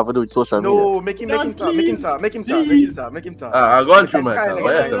global warming have to do with social media. No, make him talk. Make him talk. I'll go on through Kinda Michael. get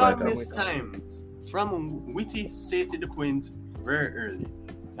What you it. say, Along Michael? this time, from Witty stated the point very early.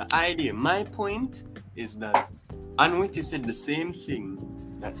 The idea, my point is that, and Witty said the same thing,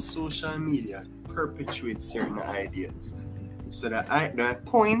 that social media perpetuates certain ideas. So the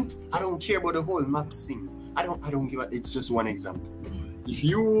point, I don't care about the whole maps thing. I don't give a, it's just one example.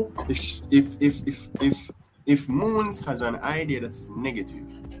 If Moons has an idea that is negative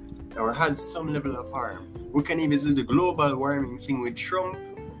or has some level of harm, we can even see the global warming thing with Trump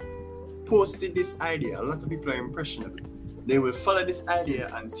posted this idea. A lot of people are impressionable. They will follow this idea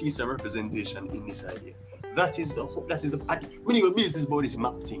and see some representation in this idea. That is when you go business about this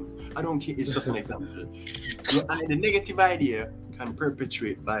map thing. I don't care, it's just an example. The negative idea can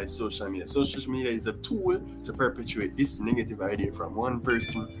perpetuate by social media. Social media is the tool to perpetuate this negative idea from one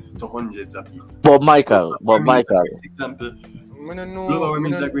person to hundreds of people. But Michael, Example, Global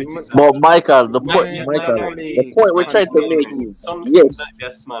warming is a great example. But Michael, the Minority point we're trying to make is some things yes, might be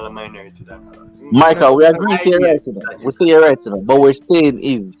a smaller minority than others. Michael, we agree to your right now. We say you're right now. But we're saying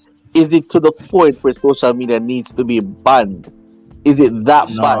is it to the point where social media needs to be banned? Is it that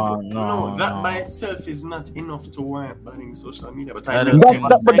bad? No, that by itself is not enough to warrant banning social media. But I I don't never But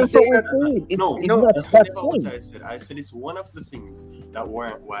that's what we're said that. saying. It's No, not that's that never what point. I said. I said it's one of the things that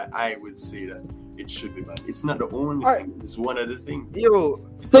warrant why I would say that it should be banned. It's not the only thing. It's one of the things. Yo,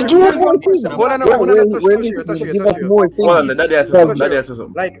 So give us more things. Hold on, Give us more things. Hold on, Daddy has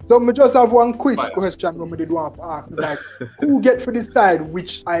something. like, So me just have one quick Fire. question when we did want to ask, like, who get to decide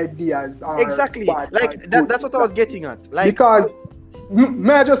which ideas are exactly, bad like and that, good? that's what I was getting at. Like, Because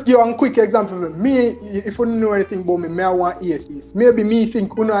may I just give one quick example? Me, if you don't know anything about me, I want atheist. Maybe me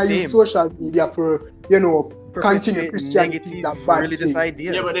think when I use social media for, continue perpetuate Christianity is a negative bad religious thing.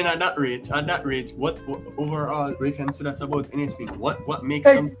 ideas. Yeah, but then at that rate, what overall we can say that about anything? What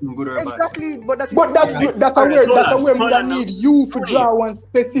makes something good or bad? Exactly, but that's But that's a way hold we on need you to Tony, draw one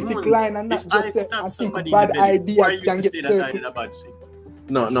specific Months, line and not if I just say, stab I think somebody bad in the belly, who are ideas you can to get say that I circled. did a bad thing?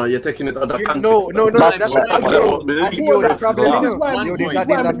 No, you're taking it out of context. no, That's that's right. not true. That's And yo, the problem, That's you why know, we- yo, voice.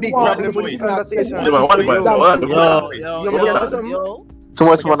 that is a big One problem with voice. this conversation. Yeah, but one voice. You want me to answer something? Too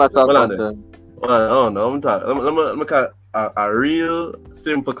much fun at Hold on that there. time. Oh no, I'm talking. Let me call a real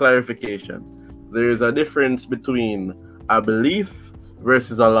simple clarification. There is a difference between a belief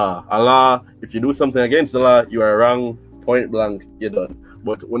versus a law. A law, if you do something against the law, you are wrong. Point blank, you're done.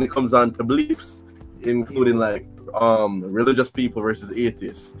 But when it comes down to beliefs, including like religious people versus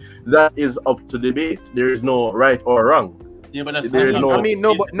atheists, that is up to debate. There is no right or wrong. Yeah, but that's There is not- no- I mean,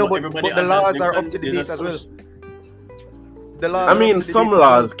 no, but everybody the under laws the are up con- to is a debate as well. social- The laws I are mean, up to some debate as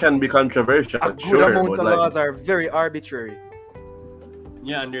well. laws can be controversial. A good sure, amount but of like, laws are very arbitrary.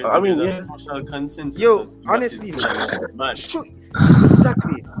 Yeah, and I mean, there's a yeah. social consensus. Yo, as to what is honestly, good and what is bad.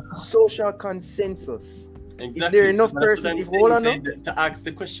 Exactly. Social consensus. Exactly. there enough so that's what person- I'm if saying, hold on saying that to ask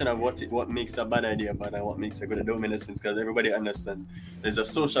the question of what makes a bad idea bad and what makes a good, it don't make sense because everybody understands there's a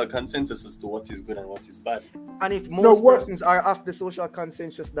social consensus as to what is good and what is bad. And if No, most what- persons are of the social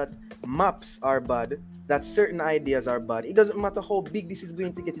consensus that maps are bad, that certain ideas are bad, it doesn't matter how big this is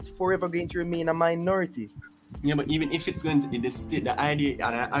going to get, it's forever going to remain a minority. Yeah, but even if it's going to be the idea,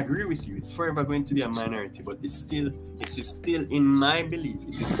 and I agree with you, it's forever going to be a minority, but it is still in my belief,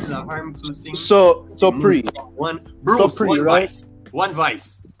 it is still a harmful thing. So to move pre. from Bruce, pre, one right? vice. One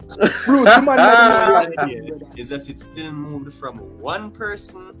vice. Bruce, the man The that idea is that it still moved from one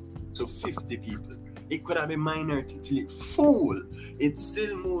person to 50 people. It could have been minority till it full. It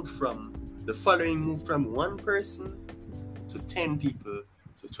still moved from the following moved from one person to 10 people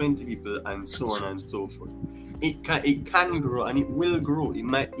to 20 people and so on and so forth. It can grow and it will grow. It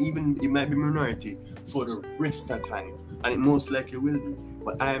might be minority for the rest of the time, and it most likely will be.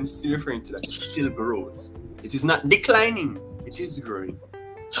 But I am still referring to that it still grows. It is not declining, it is growing.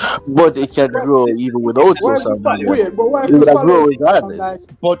 But it can grow even without social media. Wait, but why It would follow grow it? regardless.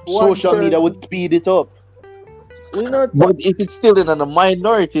 But One social media person- would speed it up. We not But if it's still in a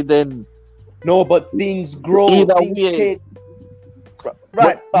minority, then no, but things grow. Either Things way. take...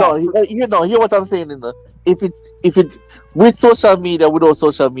 Right. No, hear what I'm saying. If it with social media, without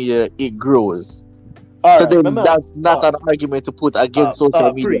social media, it grows. All So right, then remember- that's not an argument to put against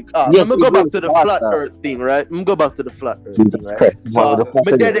social media. I'm Yes, gonna go it back grows to the faster. flat earth thing, right? I'm gonna go back to the flat earth Jesus thing, right? Christ, man, with the Me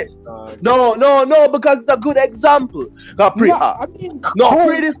flat dead earth. it. No, because it's a good example. Yeah, I mean,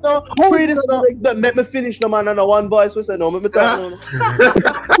 Pre this now. Let me finish no man and a one voice we say no, let me talk no.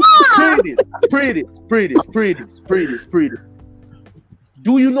 Pre this.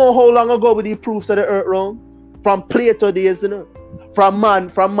 Do you know how long ago we did proofs of the earth round? From Plato days, you know? From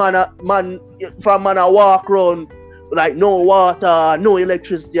man a walk round like no water, no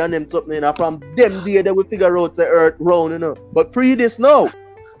electricity and them something, you know? From them day that we figure out the earth round, you know. But pre this now.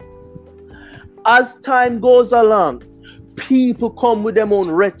 As time goes along, people come with their own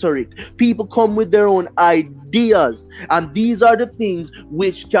rhetoric, people come with their own ideas, and these are the things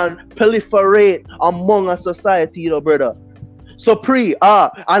which can proliferate among a society, you know, brother. So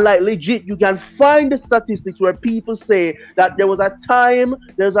and like legit, you can find the statistics where people say that there was a time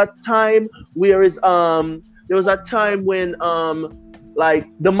when like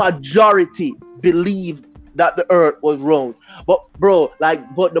the majority believed that the earth was round. But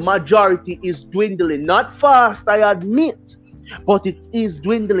the majority is dwindling. Not fast, I admit, but it is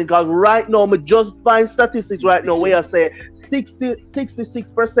dwindling. Because right now, I just find statistics right now where I say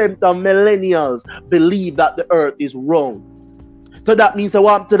 66% of millennials believe that the earth is round. So that means I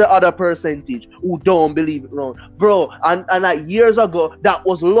want to the other percentage who don't believe it wrong, bro. And like years ago, that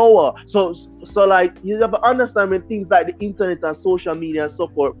was lower. So like you have to understand when things like the internet and social media and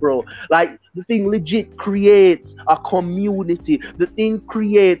support, bro. Like the thing legit creates a community. The thing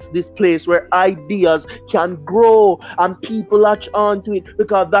creates this place where ideas can grow and people latch on to it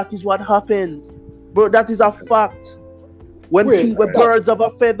because that is what happens, bro. That is a fact. When birds of a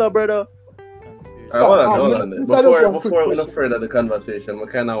feather, brother. Hold on. Before we look further the conversation, we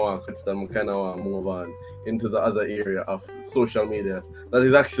kind of want to move on into the other area of social media that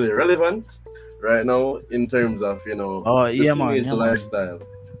is actually relevant right now in terms of, lifestyle.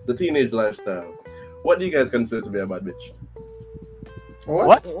 The teenage lifestyle. What do you guys consider to be a bad bitch?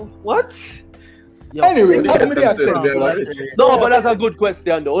 What? Yo, Anyway, What do you guys consider to be a bad bitch? No, but that's a good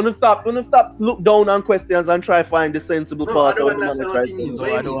question though. Wanna stop look down on questions and try find the sensible No, I part don't of the understand what he means. So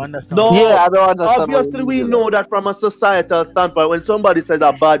I don't understand. No, Yeah, I don't understand. obviously we know that from a societal standpoint, when somebody says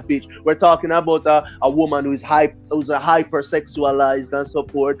a bad bitch, we're talking about a woman who's hypersexualized and so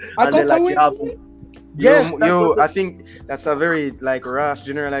forth. And then like you have yes, I think that's a very like rash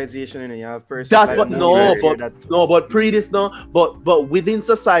generalization, and you have person. That's what but but within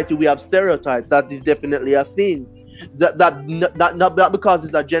society we have stereotypes. That is definitely a thing. That not because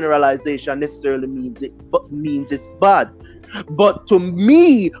it's a generalization necessarily means it's bad. But to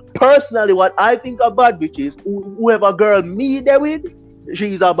me personally, what I think a bad bitch is whoever girl me there with,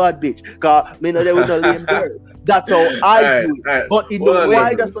 she's a bad bitch. Cause me know there with a lame girl. That's how I do it. Right. But in the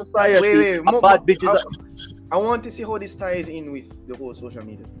wider society, a bad bitch is I want to see how this ties in with the whole social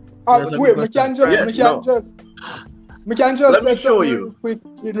media. Wait, we can just Let me show you. Quick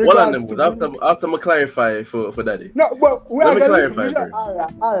in Hold on, regards to after I clarify for Daddy. No, but Let me clarify first.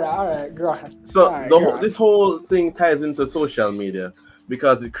 All right, go ahead. So Go ahead. this whole thing ties into social media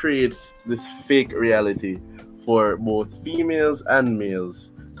because it creates this fake reality for both females and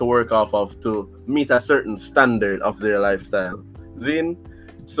males to work off of to meet a certain standard of their lifestyle. Zin,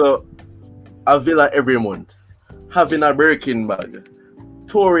 so a villa every month, having a Birkin bag,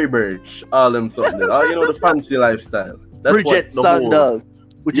 Tory Birch, all them something. The fancy lifestyle. That's Bridget what the Sandals.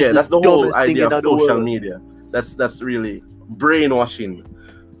 whole, that's the whole idea of social media. That's really brainwashing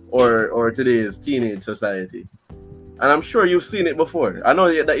or today's teenage society. And I'm sure you've seen it before. I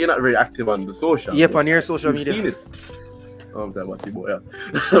know that you're not very active on the social. Yep, on your social media. You've seen it. I'm talking about T-boy,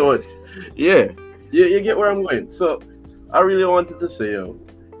 But yeah, you get where I'm going. So I really wanted to say,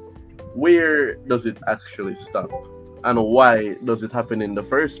 where does it actually stop? And why does it happen in the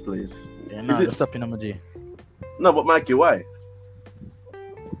first place? Yeah, nah, it's stopping on G. No, but Mikey, why?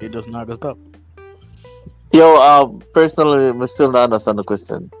 It does not go stop. Yo, personally, I still not understand the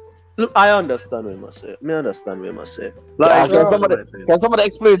question. Look, I understand what you must say. Me understand what you must say. Like, Like, can somebody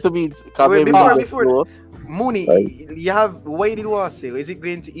explain to me? Wait, Maybe before Mooney, you have why did you say? Is it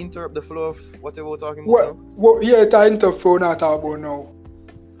going to interrupt the flow of whatever we're talking about? Well, yeah, it's an interphone not talk about now.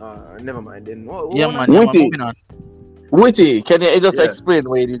 Never mind then. Moving on. Witty, can you just Yeah. explain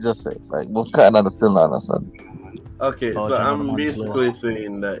what you just said? Like, we can't still not understand. Okay, Oh, so John, I'm I'm basically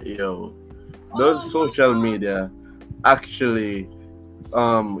saying that those social media actually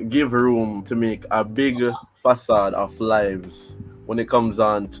give room to make a big facade of lives when it comes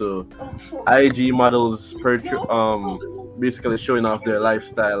on to IG models basically showing off their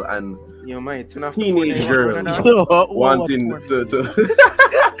lifestyle and teenage girls wanting to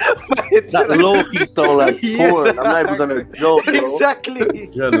that low key sound like porn. I'm not even gonna joke, bro. Exactly.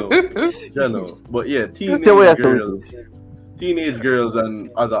 Jahknow. But yeah, teenage girls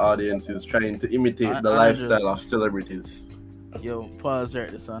and other audiences trying to imitate the lifestyle of celebrities. Yo, pause right.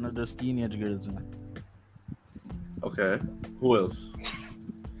 This one of those teenage girls. Okay, who else?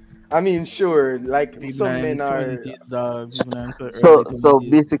 I mean, sure, like People some in men are. 20s, dog. People in So early 20s.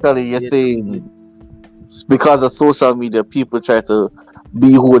 basically, you're saying it's because of social media, people try to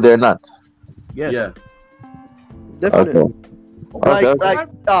be who they're not. Yes. Yeah. Definitely. Okay. Like,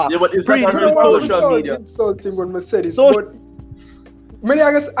 Yeah, but it's pretty not much a real social media. Insulting when I said it. Social- But many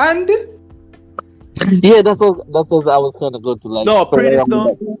I guess and Yeah, that's what I was kind of going to like. No, pretty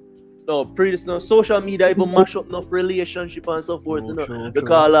no. Social media even mash up enough relationship and so forth, you know. True.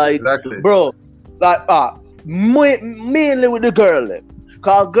 Because like, Exactly. bro, like mainly with the girl,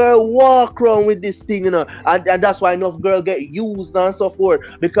 cause girl walk around with this thing, you know, and that's why enough girl get used and so forth.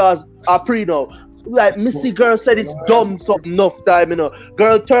 Because like Missy girl said it's dumb something enough time, you know.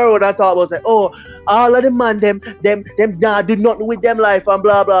 Girl turn when I thought was like, oh, all of the man them nah do nothing with them life and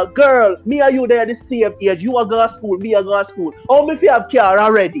blah blah. Girl, me and you there the same age. You are go to school, me are go to school. How me if you have car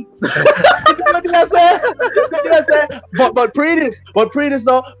already? What did I say? But pre this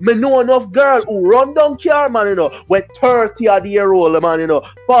now, me know enough girl who run down car, man, you know, with 30 odd year old, man, you know,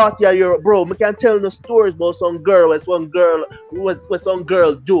 40 year old, bro. Me can tell no stories about some girl, what some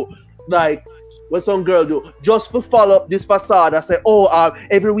girl do. Like what some girl do just to follow up this facade. I say, oh,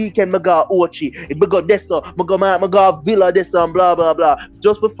 every weekend I go Ochi, I go this, I go Villa this and blah blah blah.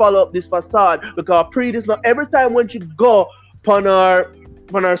 Just to follow up this facade because this now every time when she go on our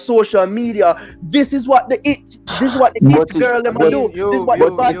social media, this is what the it girl them do. This is what the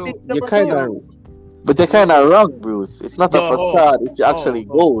bad shit them do. But they're kind of wrong, Bruce. It's not a facade. It actually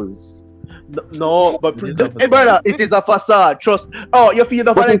goes. No, but hey, brother, it is a facade. Trust. Oh, you feel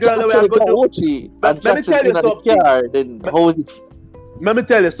the funny girl that we are going to. Let me tell you something. Then how is it? Let me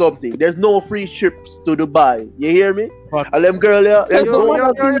tell you something. There's no free trips to Dubai. You hear me? And them girl there. There's no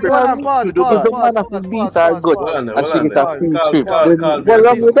free trips to Dubai. The man of his beat are good. Actually, it's a free trip. What's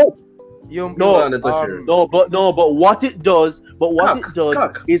wrong with that? No, but what it does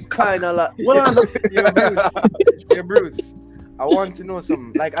is kind of like. Yeah, Bruce. I want to know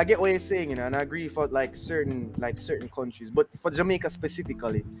something. Like I get what you're saying, you know, and I agree for like certain countries, but for Jamaica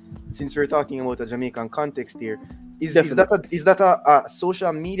specifically, since we're talking about a Jamaican context here, is that a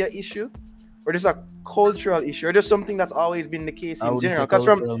social media issue, or just a cultural issue, or just something that's always been the case in general? Because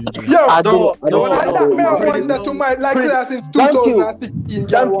from I don't might like that since 2016.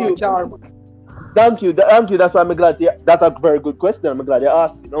 Thank you. That's why I'm glad. That's a very good question. I'm glad you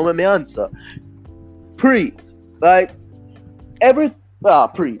asked. Now let me answer.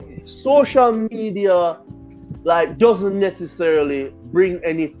 Social media like doesn't necessarily bring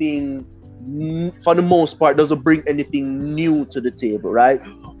anything, for the most part, doesn't bring anything new to the table, right?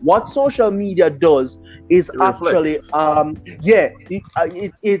 What social media does is actually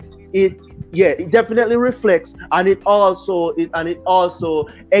it definitely reflects, and it also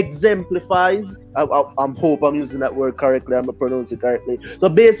exemplifies. I hope I'm using that word correctly. I'm pronouncing it correctly. So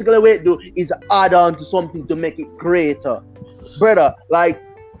basically, what it do is add on to something to make it greater, brother. Like,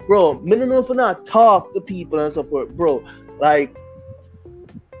 bro, me don't know if I not talk to people and so forth, bro. Like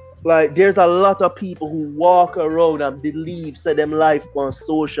there's a lot of people who walk around and believe say them life on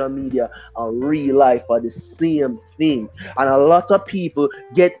social media and real life are the same thing. And a lot of people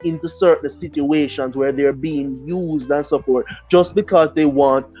get into certain situations where they're being used and so forth just because they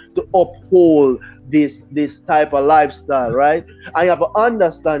want to uphold this type of lifestyle, right? And you have to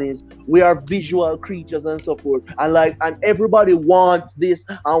understand is we are visual creatures and so forth. And everybody wants this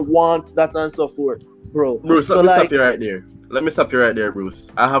and wants that and so forth, bro. Bruce, let me stop you right there. Let me stop you right there, Bruce.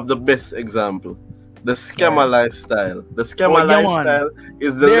 I have the best example. The scammer lifestyle. The scammer lifestyle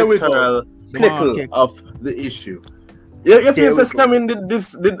is the literal pinnacle of the issue. You feel the scamming did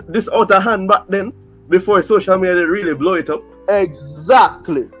this out of hand back then, before social media really blow it up?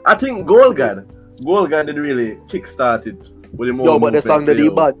 Exactly. I think Gold God did really kickstart it with him. Yo, but the song that he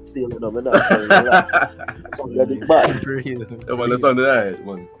bad still, you know, man. The song that he bad. Yeah, man, the song that I hate,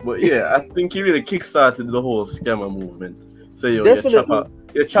 man. But yeah, I think he really kickstarted the whole scammer movement. So yo, your chopper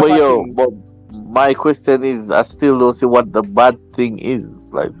but my question is, I still don't see what the bad thing is.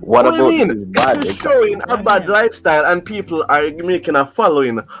 Like, what about this bad? It's showing a bad lifestyle, and people are making a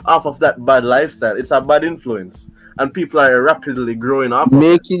following off of that bad lifestyle. It's a bad influence, and people are rapidly growing off.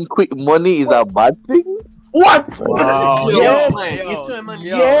 Making quick money is a bad thing. What? Wow. Yes.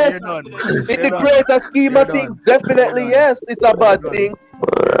 In the greater scheme of things, definitely yes, it's a bad thing.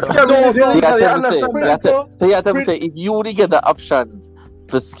 So you have to say, if you would get the option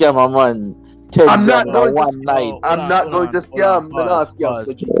to scam a man 10 grand in one night, I'm not going to scam. I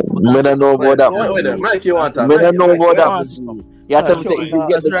don't know about that. Mike, you want that? I don't know about that. You have to say, if you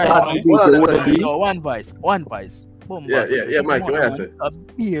get the chance to do it, you wouldn't be. One vice. Boom, yeah, Mike, what I say? A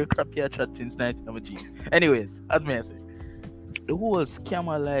beer crap here chat since 1970. Anyways, as me I say, the whole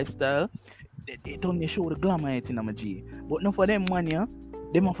scammer lifestyle, they don't show the glamour in my G. But not for them money,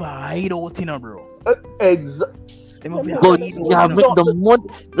 they must hide out in a bro. Exactly. But you have the money,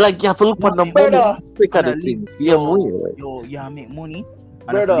 like you have to look on the money aspect of the things. Yo, yeah, make money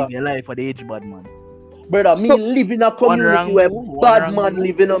and I live your life for the age bad man. Brother, me live in a community where bad man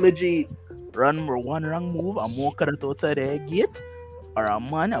living on my G. Run one wrong move, I'm walking outside the gate, or a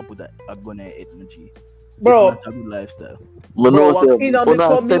man I put a gun at my G. Bro, it's not a good lifestyle. Bro, in a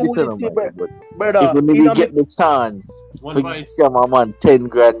community, brother, if you get the chance to scam a man 10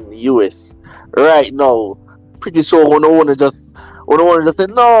 grand US right now, pretty sure I don't want to just say,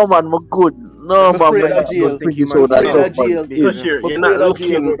 no man, I'm good. No, I'm man, afraid man, of I jail. was thinking I'm so that afraid of tough, man. jail. So sure, I'm you're not afraid of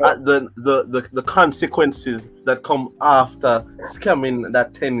jail, looking brother. at the consequences that come after scamming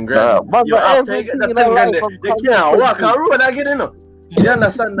that 10 grand. Man, You but after you get everything that in 10 our grand, life there, and you can't walk a consequences. road again, you know. You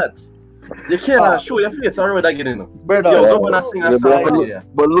understand that? You cannot show your face a road again, you know. Brother, Yo, governor sing a Yeah, song but, on here.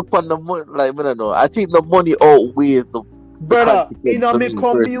 but look on the money, like, I don't know. I think the money outweighs the brother, in consequence a to me me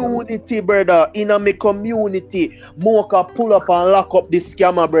personally. community, brother, in a me community, Mocha pull up and lock up this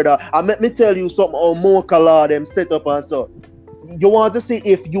scammer, brother. And let me tell you something how Mocha law them set up and so. You want to see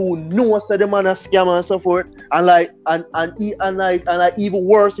if you know so the man a scammer and so forth, and like even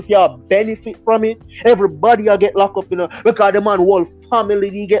worse if you have benefit from it, everybody will get locked up, you know, because the man whole family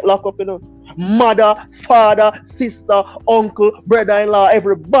they get locked up, you know. Mother, father, sister, uncle, brother-in-law,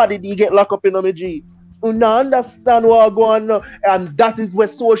 everybody they get locked up, you know, me G. You now understand what going on, and that is what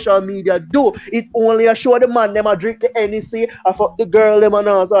social media do. It only a show the man them a drink the NEC, I fuck the girl them and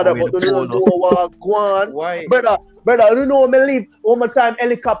all that, Only but the you don't polo. know what go on. Why? Brother, you know me live all my time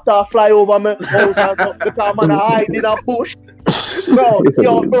helicopter fly over my house and stuff because man I hide in a bush.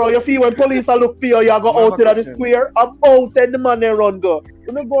 Bro, you feel when police are look for you, you go out to the square, I'm out and the man they run go.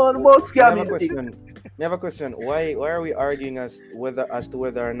 You know go on about scamming thing. I have a question. Why are we arguing as to whether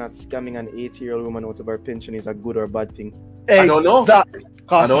or not scamming an 80-year-old woman out of her pension is a good or bad thing? I don't know. Exactly.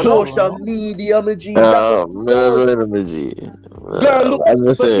 I don't Cause know. social media, me G. Girl, Look as I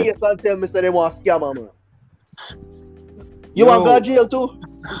for say, case and tell me say they want scammer, man. You want to go to jail too?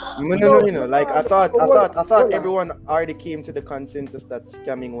 No. Like I thought everyone already came to the consensus that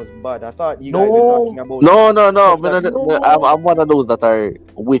scamming was bad. I thought you guys were talking about. no. I'm one of those that are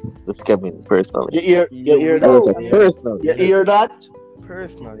with the scamming personally. You hear that? Personally. You hear that?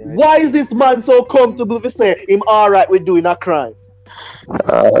 Personally. Why is this man so comfortable to say him alright with doing a crime?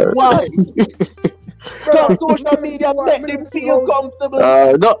 Why? Because social media make them feel comfortable.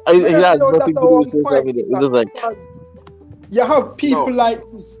 No, it has nothing to do with social media. It's just like you have people like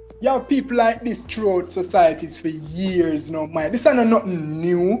this. You have people like this throughout societies for years now, man. This is not nothing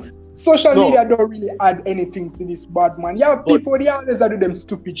new. Social media don't really add anything to this bad man. You have people they always do them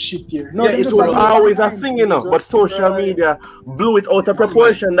stupid shit here. No, Yeah, it was always a thing, you know. But social media blew it out of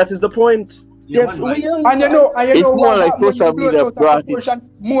proportion. That is the point. Yes, and you know it's more like social media brought it.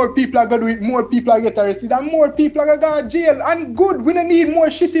 More people are gonna do it, more people are get arrested, and more people are gonna go to jail. And good, we don't need more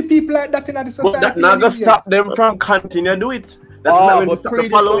shitty people like that in the society. But that not gonna stop them from continue do it. That's not going to stop the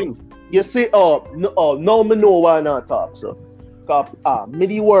following. You see, now me know why not talk, so. Cause me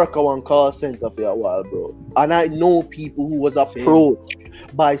the work at one call center for a while, bro. And I know people who was approached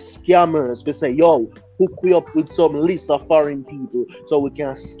by scammers to say, yo, hook me up with some list of foreign people so we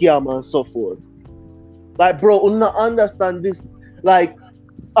can scam and so forth. Like, bro, you not understand this. Like,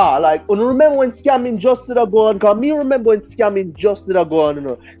 you remember when scamming just did a go on? Cause me remember when scamming just did a go on, you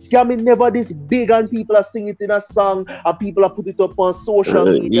know. Scamming never this big and people are singing it in a song and people are put it up on social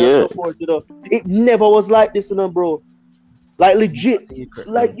media and so forth, you know. It never was like this, you know, bro. Like legit,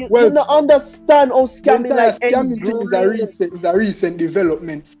 like you don't understand how scamming like scamming thing is a recent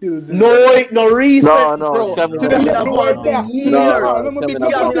development still. No, it no recent. No, scamming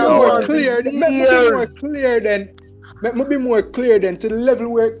Let me be more clear then to the level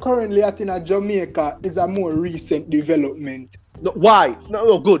we're currently at in Jamaica is a more recent development. No, why?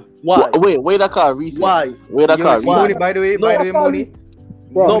 No, good. Why? Wait, that car recent. Why? Wait, that car recent. By the way, Mooney.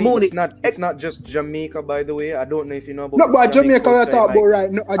 No, Mooney. It's not just Jamaica, by the way. I don't know if you know about. No, but Jamaica we're talking about right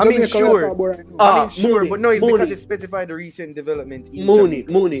now. I mean, sure. Mooney, but no, it's Mooney. because it specified the recent development in Mooney.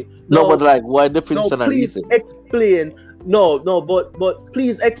 No, but like, why difference in a please recent? explain. No, but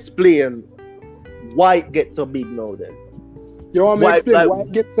please explain why it gets so big now then. You want me to explain why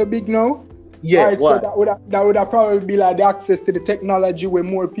it gets so big now? Yeah, right, so that would probably be like the access to the technology where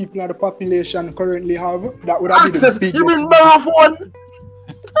more people in the population currently have. That would have access. Been the You mean marathon?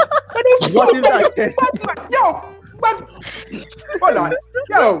 What is that? Hold on.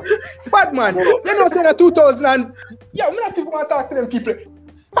 Yo, bad man. You know, saying that 2000 and I'm not even want to talk to them people.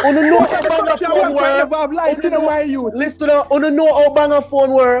 On the know how banger phone work. Listen up. On the know how banger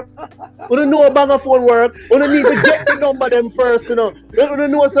phone work. On the know how banger phone work. On the need to get the number them first, you know. On the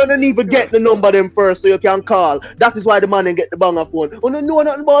know so they need to get the number them first so you can call. That is why the man didn't get the banger phone. On the know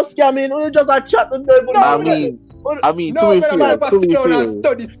nothing about scamming. On the just a chat with them. I mean, to be fair.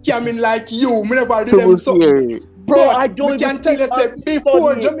 Study scamming like you. Me never do them so. Bro, I don't can tell you that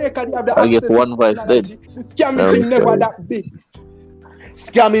before Jamaica they have the I guess one voice dead. The scamming is never that big.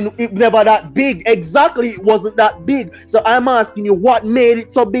 Scamming it never that big. Exactly, it wasn't that big. So I'm asking you, what made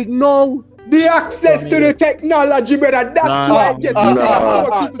it so big now? The access to the technology, brother. That's why it gets If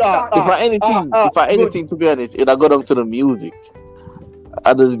I anything, to be honest, it'll go down to the music.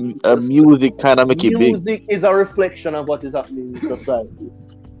 and the music kind of make it big. Music is a reflection of what is happening in society.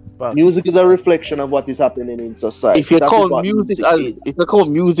 Facts. Music is a reflection of what is happening in society. If you That is call what music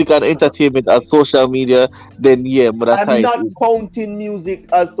is. and entertainment as social media, then yeah, but that's how I'm it not is. counting music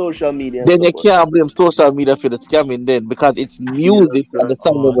as social media. Then you support. can't blame social media for the scamming then because it's music and the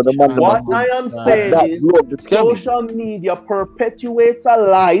song Oh, with the man What them I sing. am And saying that is blow up the scamming. social media perpetuates a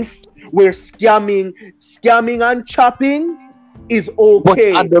life where scamming and chopping is But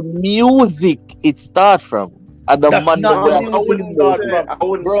okay. and the music it start from. And the That's man not them the were I music wouldn't start say, from. I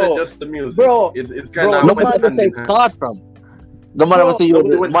wouldn't say Bro, just the music. bro, It's bro, kind no of man went they hand say in it hand. start from. The man bro. ever say yo, It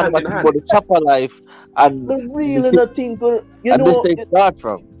the went man hand ever in say hand. about the chopper life and The the real is thing, a thing. You and they know, say it start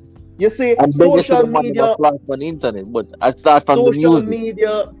from. you see, And then you see social the man media, never flash on the internet, but I start from the social music.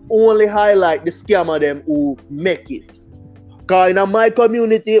 media only highlight the scammer them who make it. Cause in my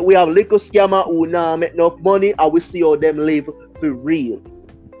community, we have little scammer who now make enough money, and we see how them live for real.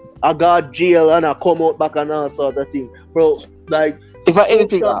 I got jail and I come out back and all sort of thing, bro. Like If I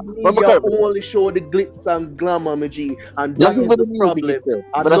anything, social media only show the glitz and glamour, my G, and that just is even the the music problem. itself.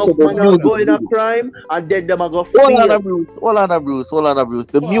 And But I enough said the man are music going a video. crime, and then them are go Hold on, feel. Bruce. Hold on, Bruce. Hold on, Bruce.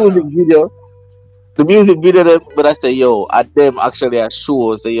 The Father. music video. The music video, them, but I say, yo, at them actually are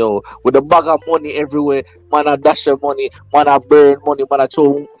shows, say, yo, with a bag of money everywhere, man, I dash your money, man, I burn money, man, I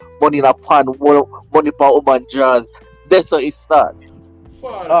throw money in a pan, money for woman jars. That's how it starts.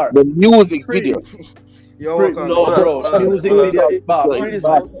 Father. Alright, The music pretty, video. Yo, pretty, welcome. no, bro. Hold on, Music hold on. video is bad. So Pretty it's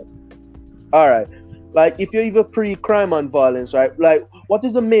bad. bad. All right. Like if you're even pre-crime and violence, right? Like what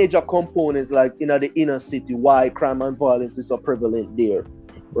is the major components like in the inner city why crime and violence is so prevalent there,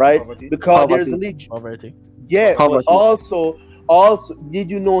 right? Poverty. Because there's Poverty. Poverty. yeah, but Poverty. also did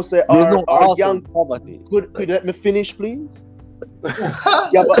you know say There's our no also young poverty. could you let me finish please?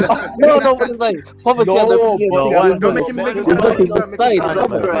 Yeah, but No, but it's like poverty and no, the but one- Don't make him make him It's not make him the stop, side, make him stop,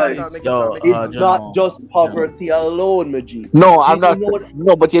 poverty. make him stop, Yo, make him stop. it's Jahknow. not just poverty alone, my G. No, I'm Did you not. know that-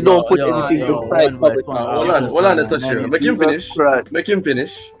 No, but you don't put yo, anything yo, beside one poverty. by one. Hold on, it's a share. Make him finish. Christ. Make him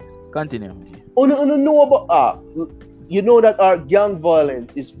finish. Continue. Oh no, know about you know that our gang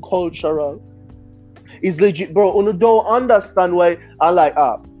violence is cultural. It's legit, bro. You don't understand why I like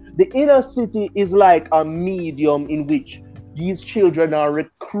the inner city is like a medium in which these children are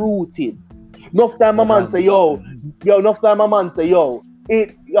recruited. Enough time a man say, yo, enough time a man say, yo,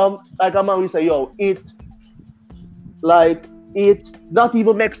 it like a man will say, yo, it not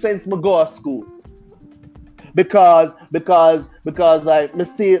even makes sense me go to school. Because like me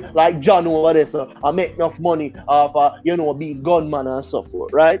see like John over there, so I make enough money off being gunman and so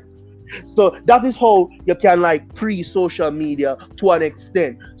forth, right? So that is how you can like pre-social media to an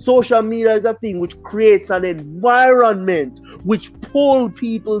extent. Social media is a thing which creates an environment which pull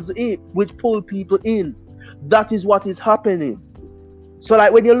people in. That is what is happening. So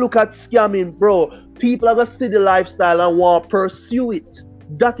like when you look at scamming, bro, people are gonna see the lifestyle and want to pursue it.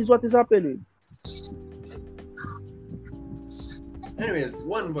 That is what is happening. Anyways,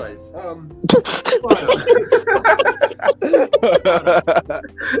 one voice.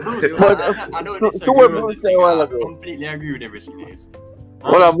 Bruce, I don't disagree with this thing. I completely agree with everything he is.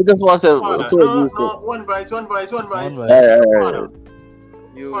 Hold on, we just want to Father, say no, one voice. One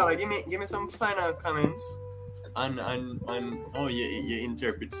Father, give me some final comments on how you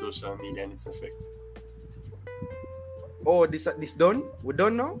interpret social media and its effects. Oh, this done? We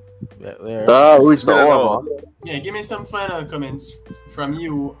done now? which the No. order? Yeah, give me some final comments from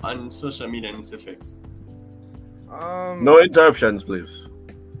you on social media and its effects. No interruptions, please.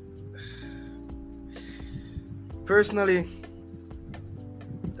 Personally,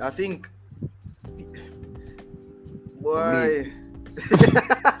 I think why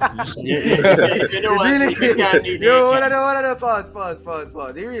You know what? really, You can't do yo, that. pause.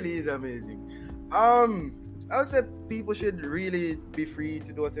 It really is amazing. I would say people should really be free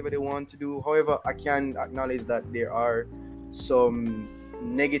to do whatever they want to do. However, I can acknowledge that there are some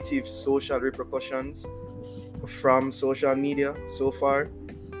negative social repercussions from social media so far.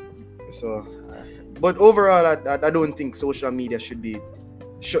 So, but overall, I don't think social media should be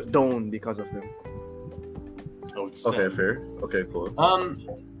shut down because of them. Outside. Okay, fair. Okay, cool.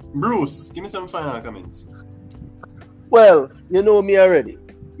 Bruce, give me some final comments. Well, you know me already.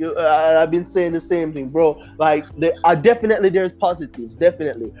 I've been saying the same thing, bro. Like, definitely there's positives,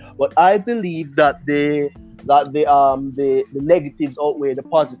 definitely, but I believe that the negatives outweigh the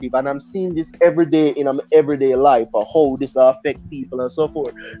positive, and I'm seeing this every day in my everyday life, or how this affect people and so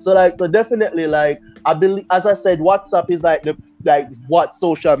forth. So definitely, like, I believe, as I said, WhatsApp is like what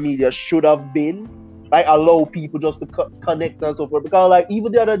social media should have been, like allow people just to connect and so forth. Because like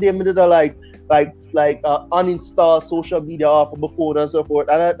even the other day, me did a uninstall social media off of my phone and so forth,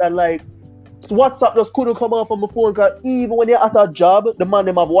 and like WhatsApp just couldn't come off on my phone because even when you're at a job, the man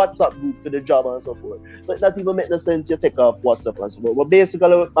them have WhatsApp group to the job and so forth. So it not even make no sense you take off WhatsApp and so forth. But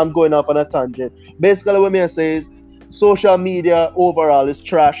basically, I'm going off on a tangent. Basically, what me say is social media overall is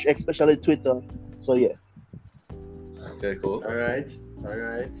trash, especially Twitter. So yeah. Okay, cool. All right.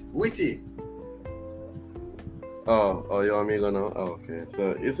 Witty. Oh, you want me to go now? Oh, okay.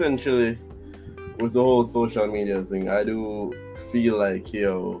 So essentially, with the whole social media thing, I do feel like,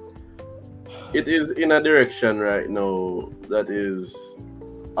 it is in a direction right now that is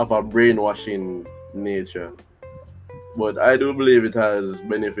of a brainwashing nature. But I do believe it has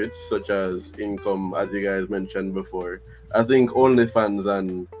benefits such as income, as you guys mentioned before. I think OnlyFans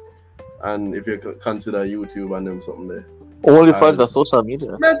and if you consider YouTube and them something there. OnlyFans are social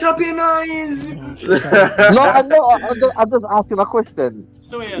media. Man, top your noise. I'm just asking a question.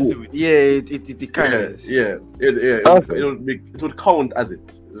 So yeah, say Witty. Yeah, it kind of is. It would count as it.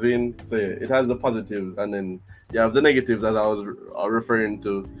 So it has the positives and then you have the negatives, as I was referring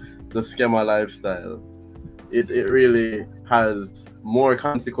to the scammer lifestyle. It really has more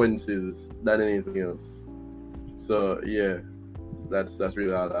consequences than anything else. So yeah, that's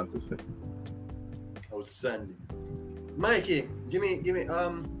really all I have to say. Outstanding. Mikey, give me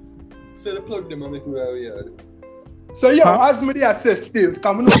say the plug them and make me weird. So as me there say still,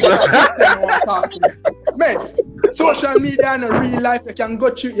 come on, mates. Social media and real life, you can go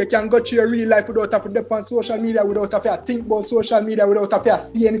through your real life without having to depend on social media, without having to think about social media, without having to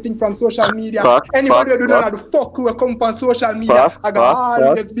see anything from social media. Anybody who do not have the fuck who come from social media, I got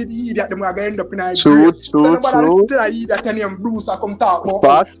always be the idiot, them are gonna end up in a True. So nobody still a idiot and him Bruce I come talk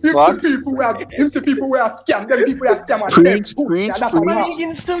about. If the people who are scam, them people who are scam and Preach.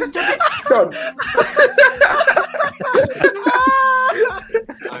 done.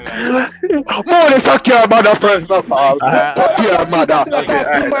 Money fuck your mother first of all. Fuck your mother.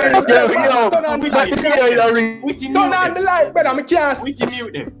 Witty Turn on the light, brother, I can't. Witty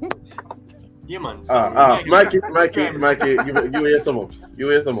mute them. Yeah, man. Mikey, give me some ups.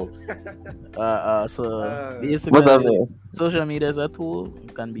 So basically, What's up there? social media as a tool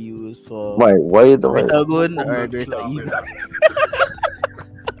can be used for Why you doing? greater good or greater evil.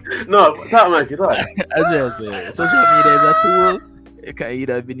 No, talk Mikey, talk. As I say, social media is a tool. It can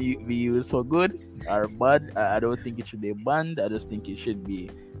either be used for good or bad. I don't think it should be banned. I just think it should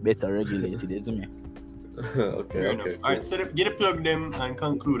be better regulated, isn't it? Okay. Fair enough. Alright, so get a plug them and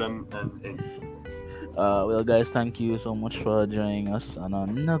conclude and end. Well, guys, thank you so much for joining us on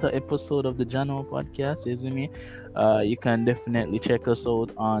another episode of the Jahknow podcast, isn't it? You can definitely check us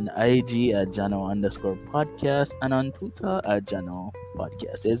out on IG at Jahknow_podcast and on Twitter at Jahknow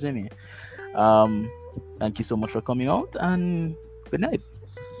podcast, isn't it? Thank you so much for coming out and good night.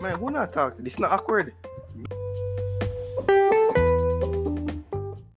 Man, who not talk? This not awkward.